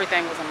 just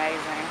everything was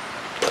amazing.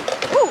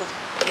 Woo,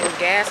 getting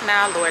gas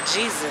now, Lord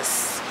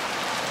Jesus.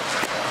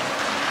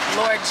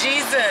 Lord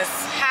Jesus,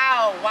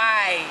 how,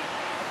 why?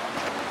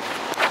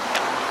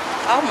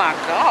 Oh my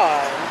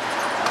God.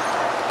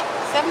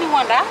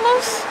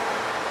 $71?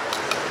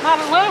 Might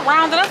as well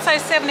round it up, say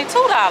 $72.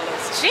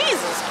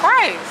 Jesus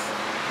Christ.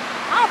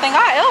 I don't think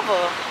I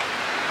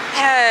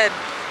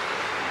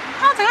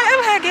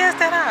ever had gas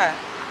that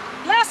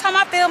high. Last time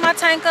I filled my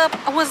tank up,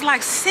 I was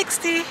like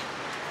 60,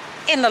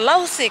 in the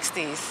low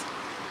 60s.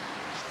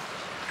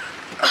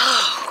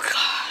 Oh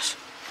gosh.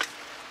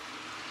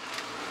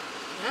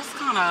 That's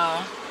kind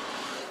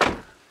of,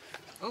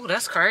 oh,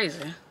 that's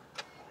crazy.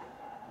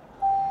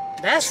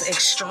 That's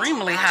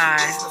extremely high.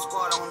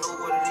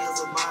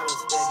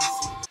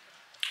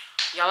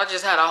 Y'all, I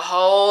just had a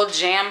whole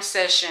jam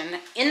session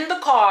in the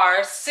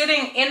car,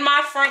 sitting in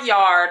my front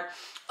yard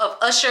of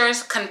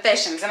Usher's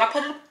Confessions. And I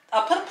put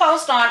a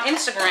post on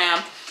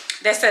Instagram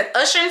that said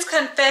Usher's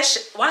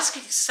Confession. Why does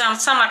it sound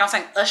like I'm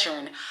saying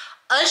ushering?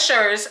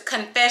 Usher's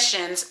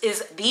Confessions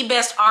is the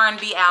best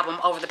R&B album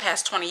over the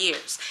past 20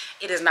 years.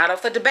 It is not up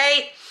for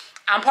debate.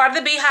 I'm part of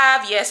the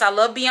Beehive. Yes, I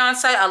love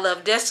Beyonce. I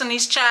love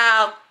Destiny's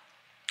Child.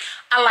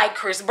 I like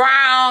Chris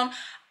Brown.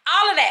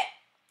 All of that.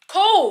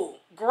 Cool.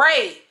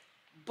 Great.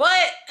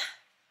 But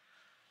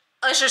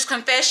Usher's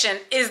Confession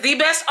is the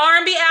best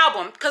R&B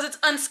album because it's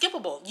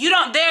unskippable.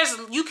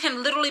 You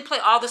can literally play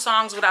all the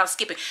songs without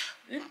skipping.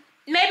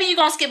 Maybe you're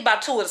gonna skip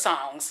about 2 of the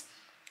songs,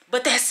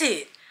 but that's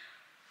it.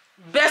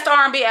 Best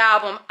R&B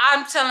album.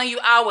 I'm telling you,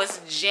 I was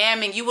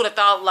jamming. You would have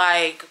thought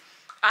like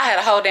I had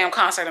a whole damn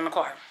concert in the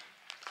car.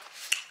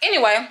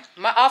 Anyway,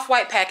 my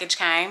Off-White package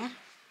came.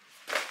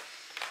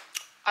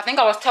 I think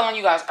I was telling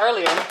you guys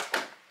earlier.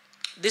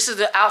 This is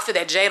the outfit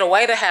that Jada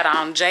Waiter had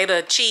on.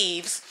 Jada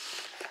Cheeves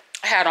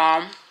had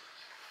on.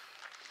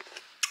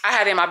 I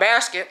had it in my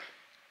basket.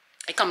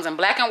 It comes in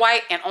black and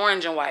white and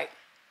orange and white.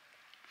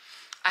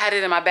 I had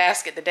it in my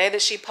basket the day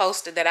that she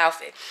posted that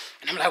outfit.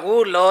 And I'm like,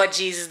 oh, Lord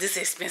Jesus, this is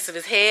expensive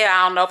as hell.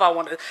 I don't know if I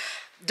want to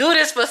do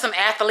this for some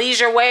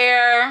athleisure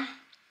wear.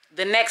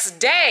 The next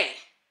day,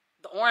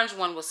 the orange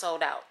one was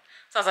sold out.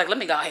 So I was like, let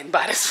me go ahead and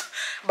buy this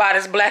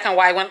black and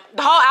white one.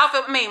 The whole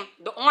outfit, I mean,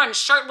 the orange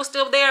shirt was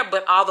still there,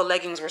 but all the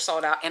leggings were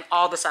sold out in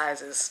all the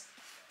sizes.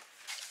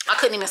 I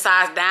couldn't even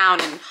size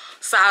down and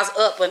size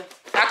up, and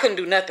I couldn't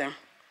do nothing.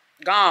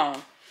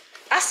 Gone.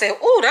 I said,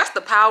 ooh, that's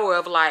the power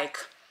of like,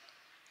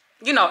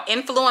 you know,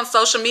 influence,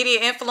 social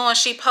media influence.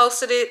 She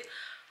posted it.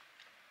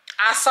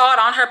 I saw it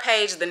on her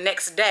page the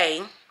next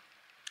day.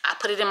 I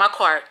put it in my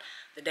cart.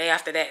 The day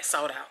after that,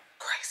 sold out.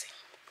 Crazy.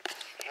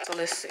 So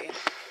let's see.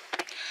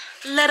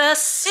 Let us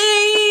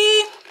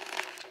see.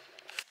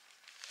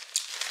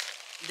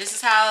 This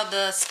is how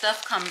the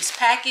stuff comes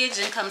packaged,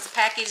 and comes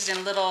packaged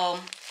in little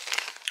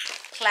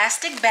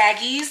plastic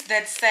baggies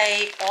that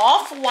say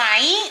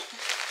Off-White.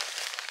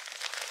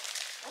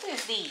 What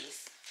is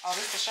these? Oh,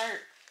 this is the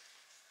shirt.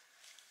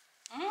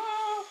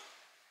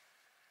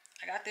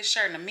 I got this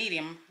shirt in a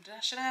medium.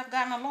 Should I have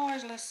gotten a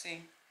large? Let's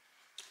see.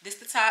 This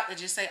the top that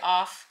just say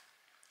off.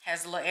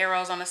 Has little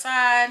arrows on the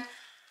side.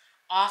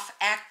 Off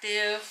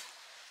active.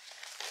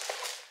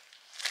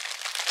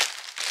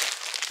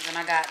 Then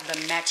I got the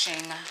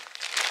matching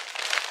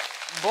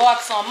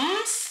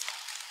bottoms.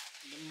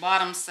 The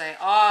bottoms say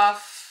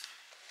off.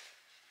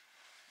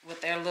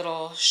 With their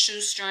little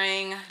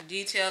shoestring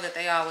detail that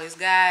they always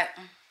got.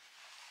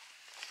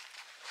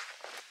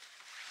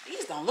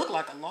 These don't look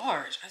like a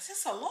large. Is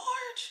this a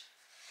large?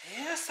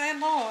 Yeah, say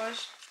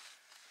large.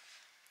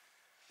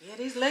 Yeah,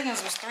 these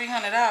leggings was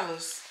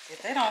 $300.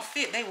 If they don't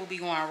fit, they will be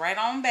going right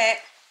on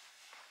back.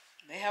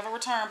 They have a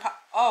return.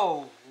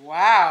 Oh,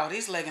 wow.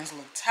 These leggings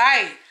look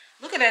tight.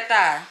 Look at that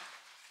thigh.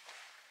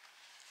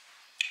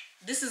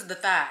 This is the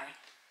thigh.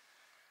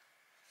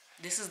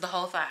 This is the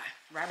whole thigh.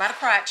 Right by the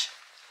crotch.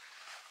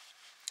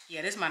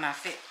 Yeah, this might not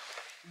fit.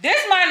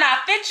 This might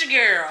not fit you,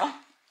 girl.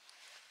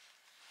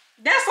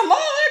 That's a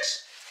large.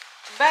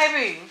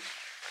 Baby.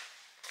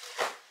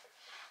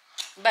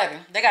 Baby,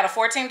 they got a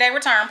 14-day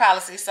return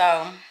policy,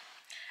 so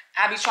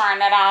I'll be trying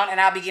that on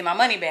and I'll be getting my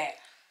money back.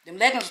 Them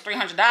leggings was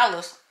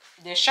 $300.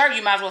 This shirt,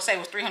 you might as well say,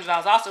 was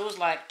 $300 also. It was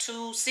like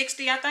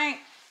 $260, I think.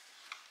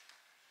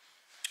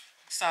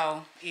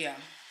 So, yeah.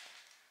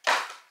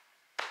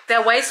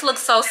 That waist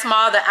looks so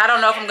small that I don't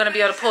know if I'm going to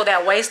be able to pull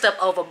that waist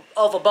up over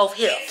both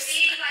hips.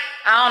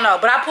 I don't know,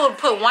 but I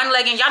put one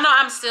leg in. Y'all know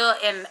I'm still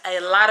in a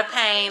lot of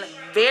pain.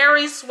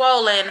 Very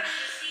swollen.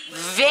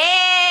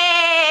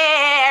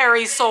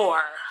 Very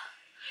sore.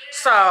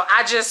 So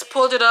I just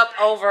pulled it up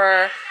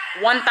over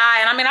one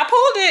thigh. And I mean, I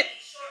pulled it,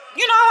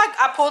 you know,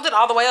 I pulled it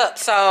all the way up.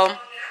 So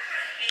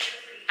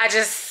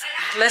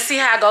let's see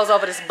how it goes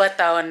over this butt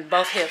though and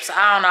both hips.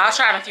 I don't know. I'll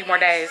try it in a few more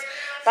days.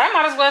 But I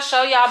might as well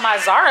show y'all my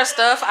ZARA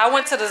stuff. I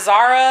went to the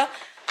ZARA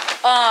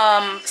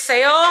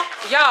sale.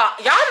 Y'all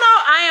know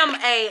I am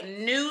a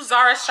new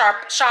ZARA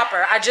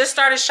shopper. I just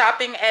started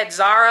shopping at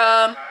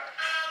ZARA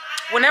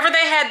whenever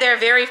they had their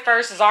very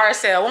first ZARA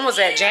sale. When was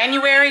that?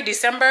 January,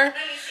 December?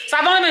 So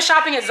I've only been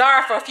shopping at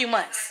ZARA for a few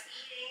months.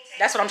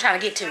 That's what I'm trying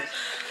to get to.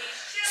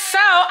 So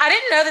I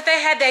didn't know that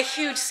they had that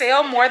huge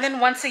sale more than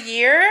once a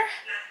year.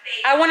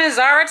 I went to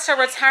ZARA to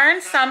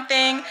return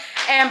something,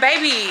 and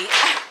baby,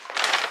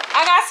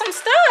 I got some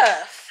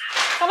stuff.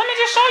 So let me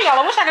just show y'all.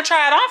 I wish I could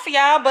try it on for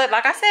y'all, but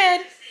like I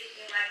said,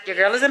 your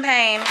girl is in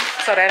pain,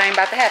 so that ain't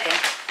about to happen.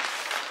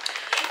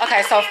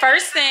 Okay, so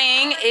first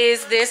thing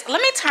is this.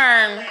 Let me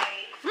turn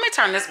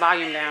this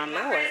volume down,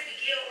 Lord.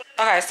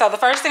 Okay, so the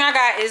first thing I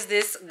got is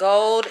this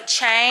gold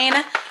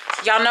chain.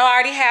 Y'all know I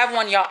already have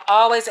one. Y'all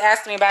always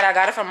ask me about it. I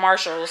got it from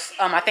Marshall's.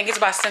 I think it's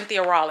by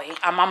Cynthia Raleigh.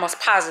 I'm almost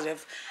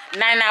positive.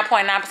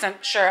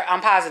 99.9% sure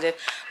I'm positive.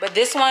 But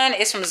this one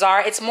is from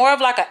ZARA. It's more of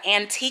like an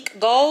antique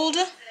gold,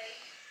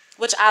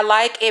 which I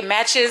like. It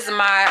matches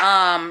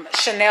my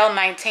Chanel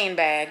 19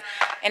 bag.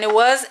 And it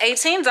was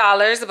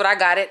 $18, but I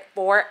got it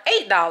for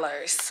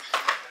 $8.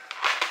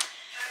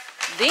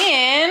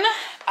 Then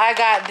I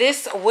got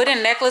this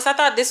wooden necklace. I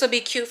thought this would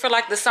be cute for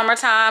like the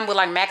summertime with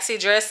like maxi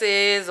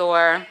dresses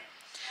or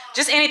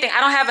just anything. I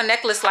don't have a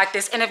necklace like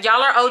this. And if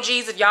y'all are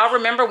OGs, if y'all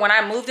remember when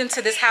I moved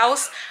into this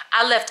house,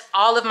 I left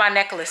all of my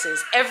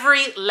necklaces.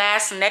 Every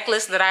last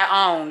necklace that I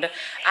owned,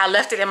 I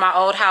left it in my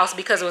old house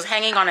because it was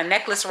hanging on a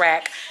necklace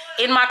rack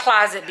in my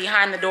closet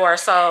behind the door.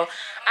 So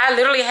I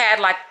literally had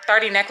like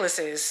 30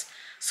 necklaces.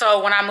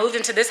 So when I moved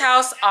into this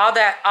house, all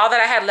that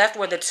I had left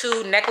were the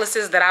 2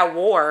 necklaces that I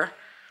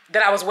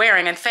was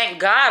wearing. And thank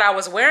God I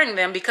was wearing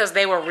them because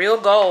they were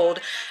real gold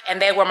and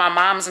they were my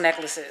mom's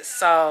necklaces.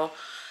 So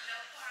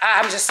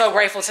I'm just so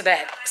grateful to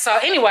that. So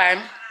anyway,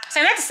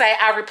 saying that to say,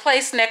 I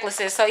replaced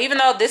necklaces. So even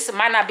though this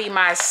might not be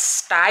my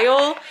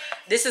style,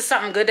 this is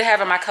something good to have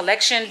in my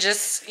collection.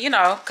 Just, you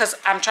know, because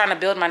I'm trying to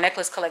build my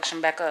necklace collection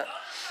back up.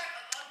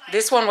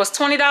 This one was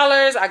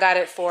 $20. I got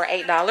it for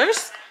 $8.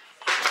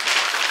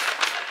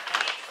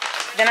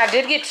 Then I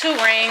did get 2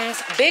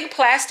 rings. Big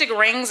plastic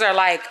rings are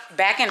like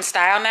back in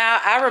style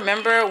now. I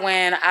remember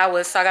when I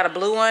got a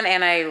blue one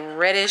and a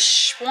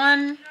reddish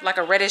one, like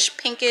a reddish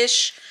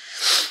pinkish.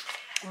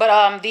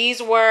 But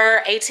these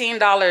were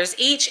 $18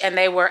 each and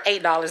they were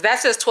 $8. That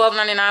says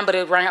 $12.99, but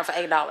it rang up for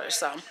 $8.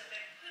 So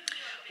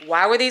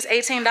why were these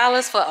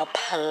 $18 for a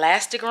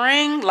plastic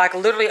ring? Like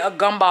literally a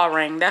gumball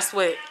ring. That's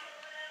what,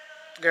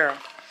 girl.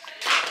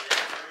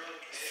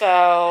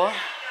 So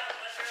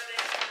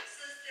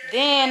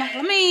then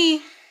let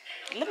me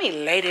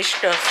lay this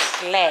stuff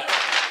flat.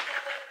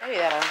 Maybe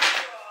that'll.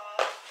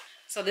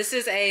 So this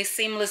is a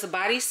seamless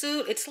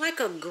bodysuit. It's like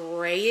a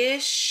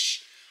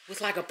grayish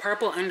with like a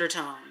purple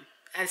undertone.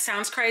 It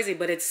sounds crazy,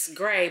 but it's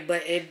gray,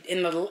 but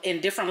in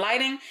different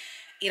lighting,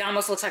 it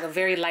almost looks like a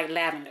very light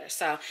lavender.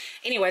 So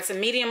anyway, it's a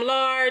medium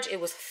large.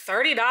 It was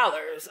 $30.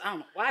 I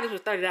don't know why this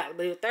was $30,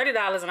 but it was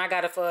 $30 and I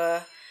got it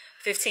for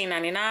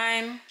 $15.99.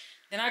 Then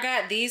I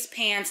got these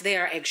pants. They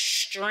are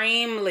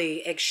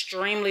extremely,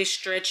 extremely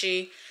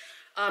stretchy.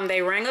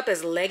 They rang up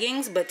as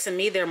leggings, but to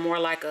me, they're more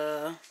like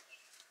a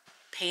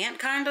pant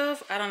kind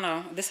of. I don't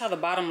know. This is how the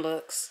bottom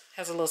looks.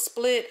 Has a little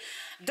split.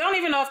 Don't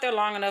even know if they're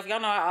long enough. Y'all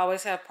know I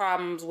always have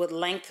problems with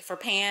length for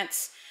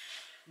pants.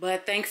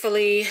 But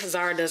thankfully,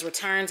 Zara does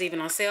returns even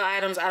on sale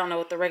items. I don't know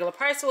what the regular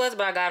price was,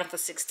 but I got them for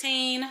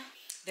 $16.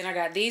 Then I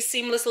got these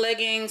seamless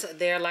leggings.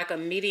 They're like a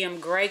medium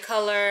gray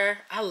color.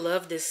 I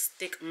love this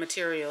thick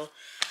material.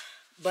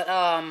 But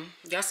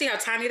y'all see how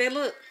tiny they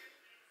look?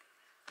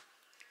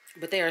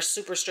 But they are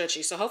super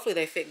stretchy, so hopefully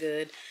they fit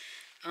good.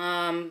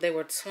 They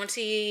were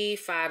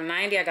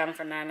 $25.90. I got them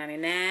for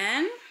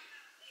 $9.99.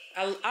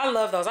 I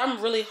love those.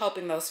 I'm really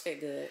hoping those fit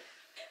good.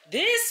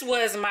 This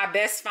was my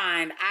best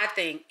find, I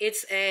think.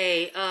 It's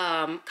a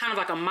kind of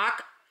like a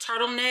mock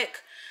turtleneck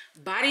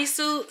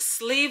bodysuit,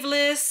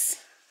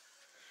 sleeveless,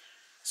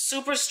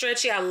 super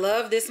stretchy. I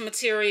love this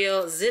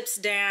material. Zips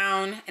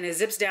down, and it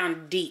zips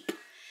down deep.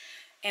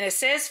 And it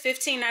says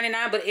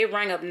 $15.99, but it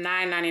rang up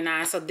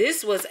 $9.99. So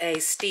this was a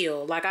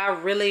steal. Like I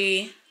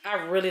really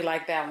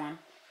like that one.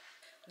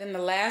 Then the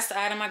last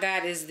item I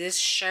got is this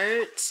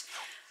shirt.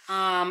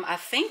 I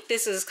think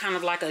this is kind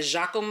of like a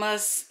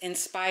Jacquemus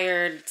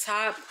inspired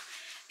top.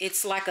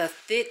 It's like a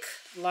thick,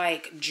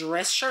 like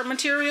dress shirt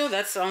material.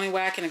 That's the only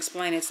way I can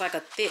explain it. It's like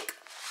a thick,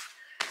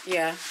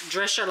 yeah,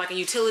 dress shirt, like a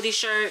utility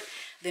shirt.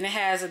 Then it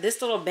has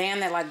this little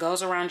band that like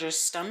goes around your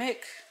stomach.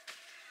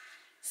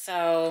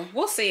 So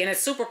we'll see, and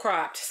it's super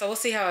cropped, so we'll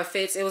see how it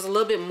fits. It was a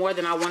little bit more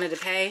than I wanted to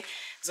pay. It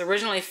was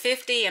originally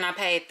 $50 and I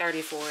paid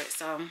 $30 for it.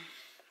 So,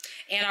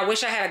 and I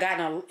wish I had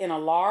gotten in a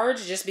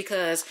large, just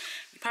because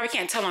you probably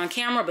can't tell on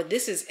camera, but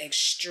this is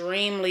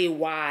extremely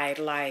wide.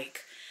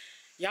 Like,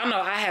 y'all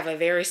know I have a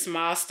very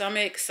small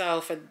stomach,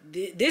 so for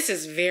this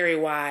is very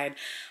wide.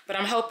 But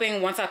I'm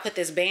hoping once I put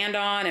this band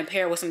on and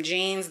pair it with some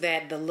jeans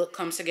that the look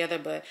comes together.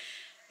 But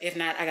if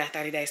not, I got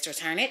 30 days to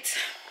return it.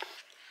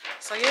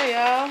 So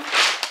yeah, y'all.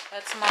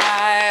 That's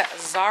my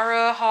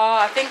Zara haul.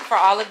 I think for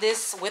all of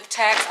this with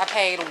tax, I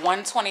paid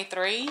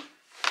 $123.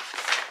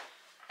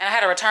 And I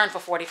had a return for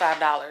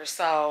 $45.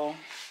 So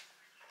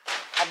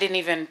I didn't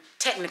even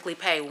technically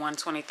pay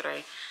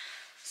 $123.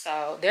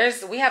 So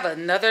we have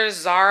another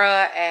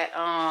Zara at,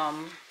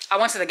 I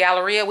went to the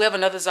Galleria. We have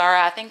another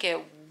Zara, I think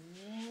at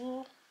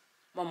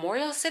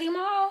Memorial City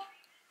Mall?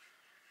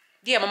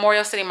 Yeah,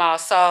 Memorial City Mall.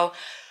 So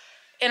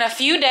in a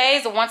few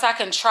days, once I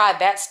can try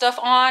that stuff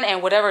on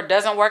and whatever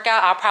doesn't work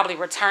out, I'll probably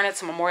return it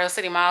to Memorial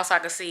City Mall so I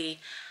can see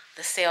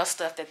the sale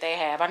stuff that they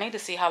have. I need to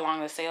see how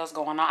long the sale's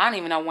going on. I don't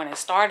even know when it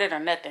started or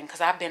nothing, because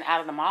I've been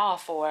out of the mall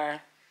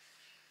for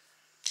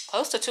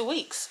close to 2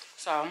 weeks.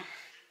 So,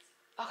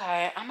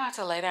 okay, I'm about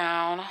to lay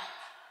down.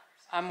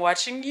 I'm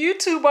watching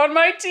YouTube on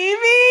my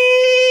TV.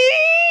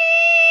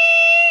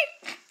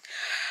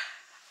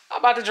 I'm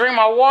about to drink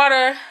my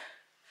water.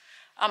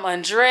 I'm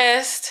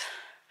undressed.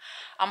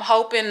 I'm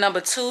hoping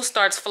number 2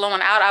 starts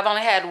flowing out. I've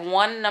only had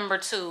one number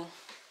 2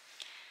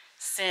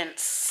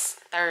 since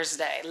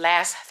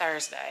last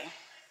Thursday.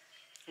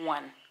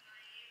 One.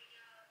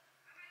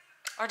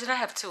 Or did I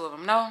have 2 of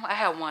them? No, I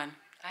had one.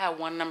 I had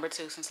one number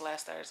 2 since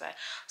last Thursday.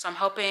 So I'm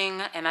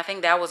hoping, and I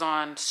think that was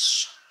on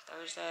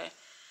Thursday,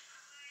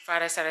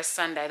 Friday, Saturday,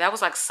 Sunday. That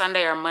was like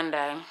Sunday or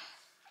Monday.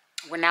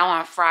 We're now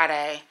on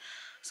Friday.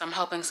 So I'm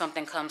hoping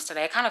something comes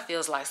today. It kind of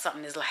feels like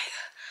something is like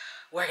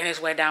working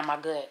its way down my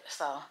gut.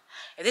 So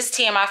if this is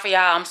TMI for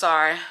y'all, I'm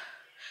sorry.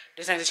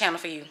 This ain't the channel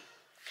for you.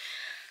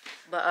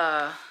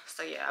 But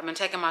so yeah, I've been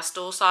taking my 2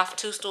 stool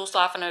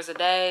softeners a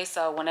day.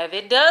 So whenever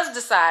it does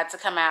decide to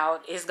come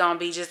out, it's gonna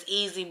be just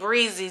easy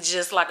breezy,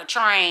 just like a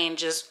train,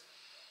 just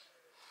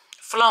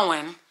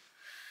flowing.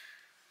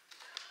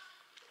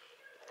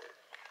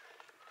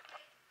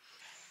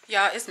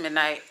 Y'all, it's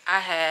midnight. I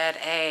had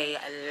a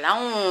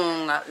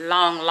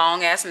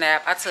long ass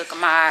nap. I took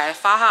my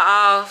faja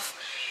off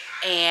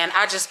and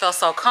I just felt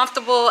so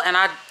comfortable, and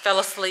I fell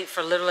asleep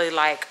for literally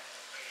like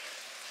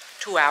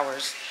 2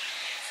 hours.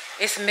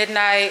 It's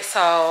midnight,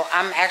 so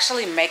I'm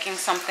actually making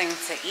something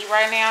to eat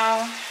right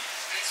now.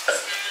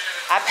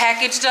 I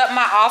packaged up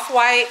my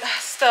off-white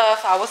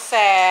stuff. I was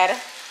sad,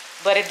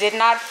 but it did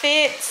not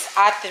fit.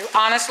 I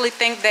honestly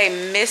think they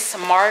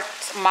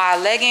mismarked my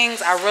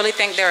leggings. I really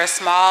think they're a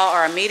small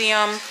or a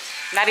medium.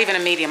 Not even a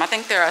medium. I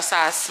think they're a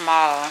size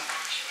small,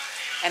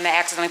 and they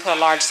accidentally put a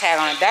large tag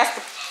on it.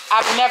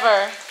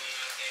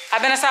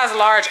 I've been a size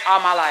large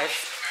all my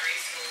life.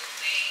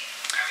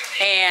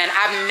 And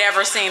I've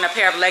never seen a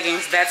pair of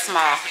leggings that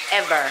small,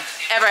 ever.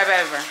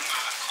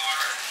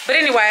 But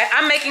anyway,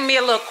 I'm making me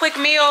a little quick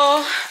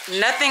meal.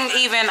 Nothing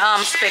even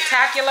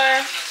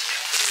spectacular.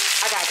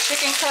 I got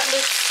chicken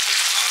cutlets.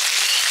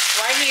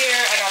 Right here,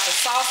 I got the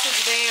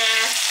sausage there,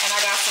 and I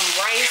got some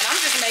rice. And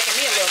I'm just making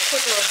me a little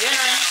quick little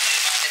dinner.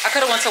 I could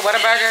have went to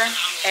Whataburger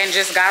and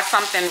just got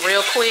something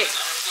real quick,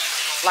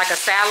 like a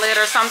salad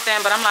or something,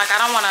 but I'm like,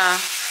 I don't want to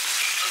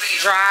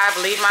drive,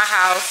 leave my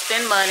house,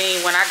 spend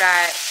money when I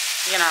got,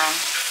 you know,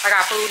 I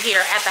got food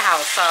here at the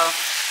house. So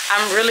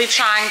I'm really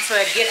trying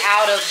to get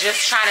out of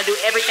just trying to do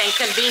everything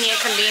convenient,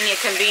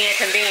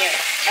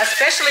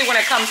 especially when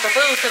it comes to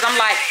food, because I'm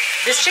like,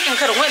 this chicken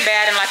could have went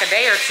bad in like a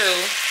day or two.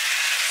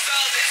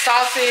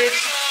 Sausage.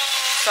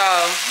 So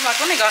I'm like,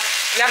 let me go.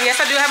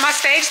 Yes, I do have my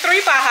stage 3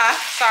 faja.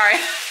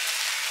 Sorry.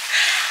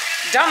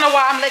 Don't know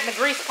why I'm letting the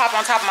grease pop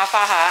on top of my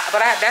faja,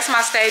 but that's my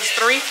stage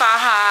 3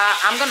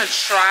 faja. I'm gonna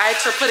try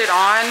to put it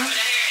on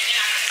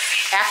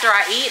after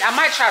I eat. I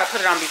might try to put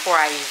it on before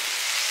I eat,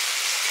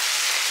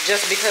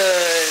 just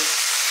because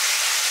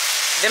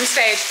them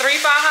stage 3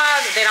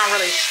 fajas, they don't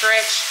really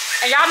stretch.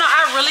 And y'all know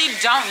I really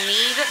don't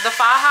need the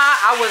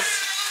faja. I was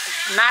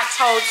not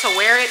told to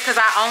wear it because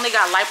I only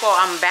got lipo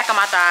on the back of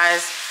my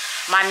thighs,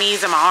 my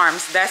knees, and my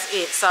arms. That's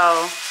it.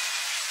 So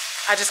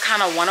I just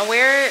kind of want to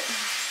wear it.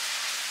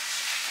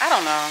 I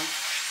don't know.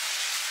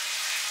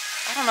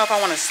 I don't know if I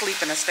want to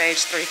sleep in a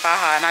stage 3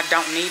 faja, and I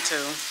don't need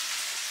to.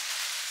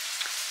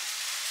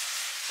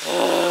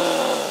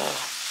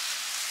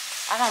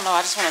 I don't know.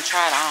 I just want to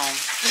try it on.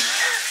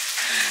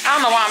 I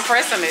don't know why I'm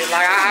pressing it.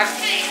 Like, I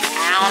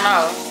don't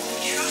know.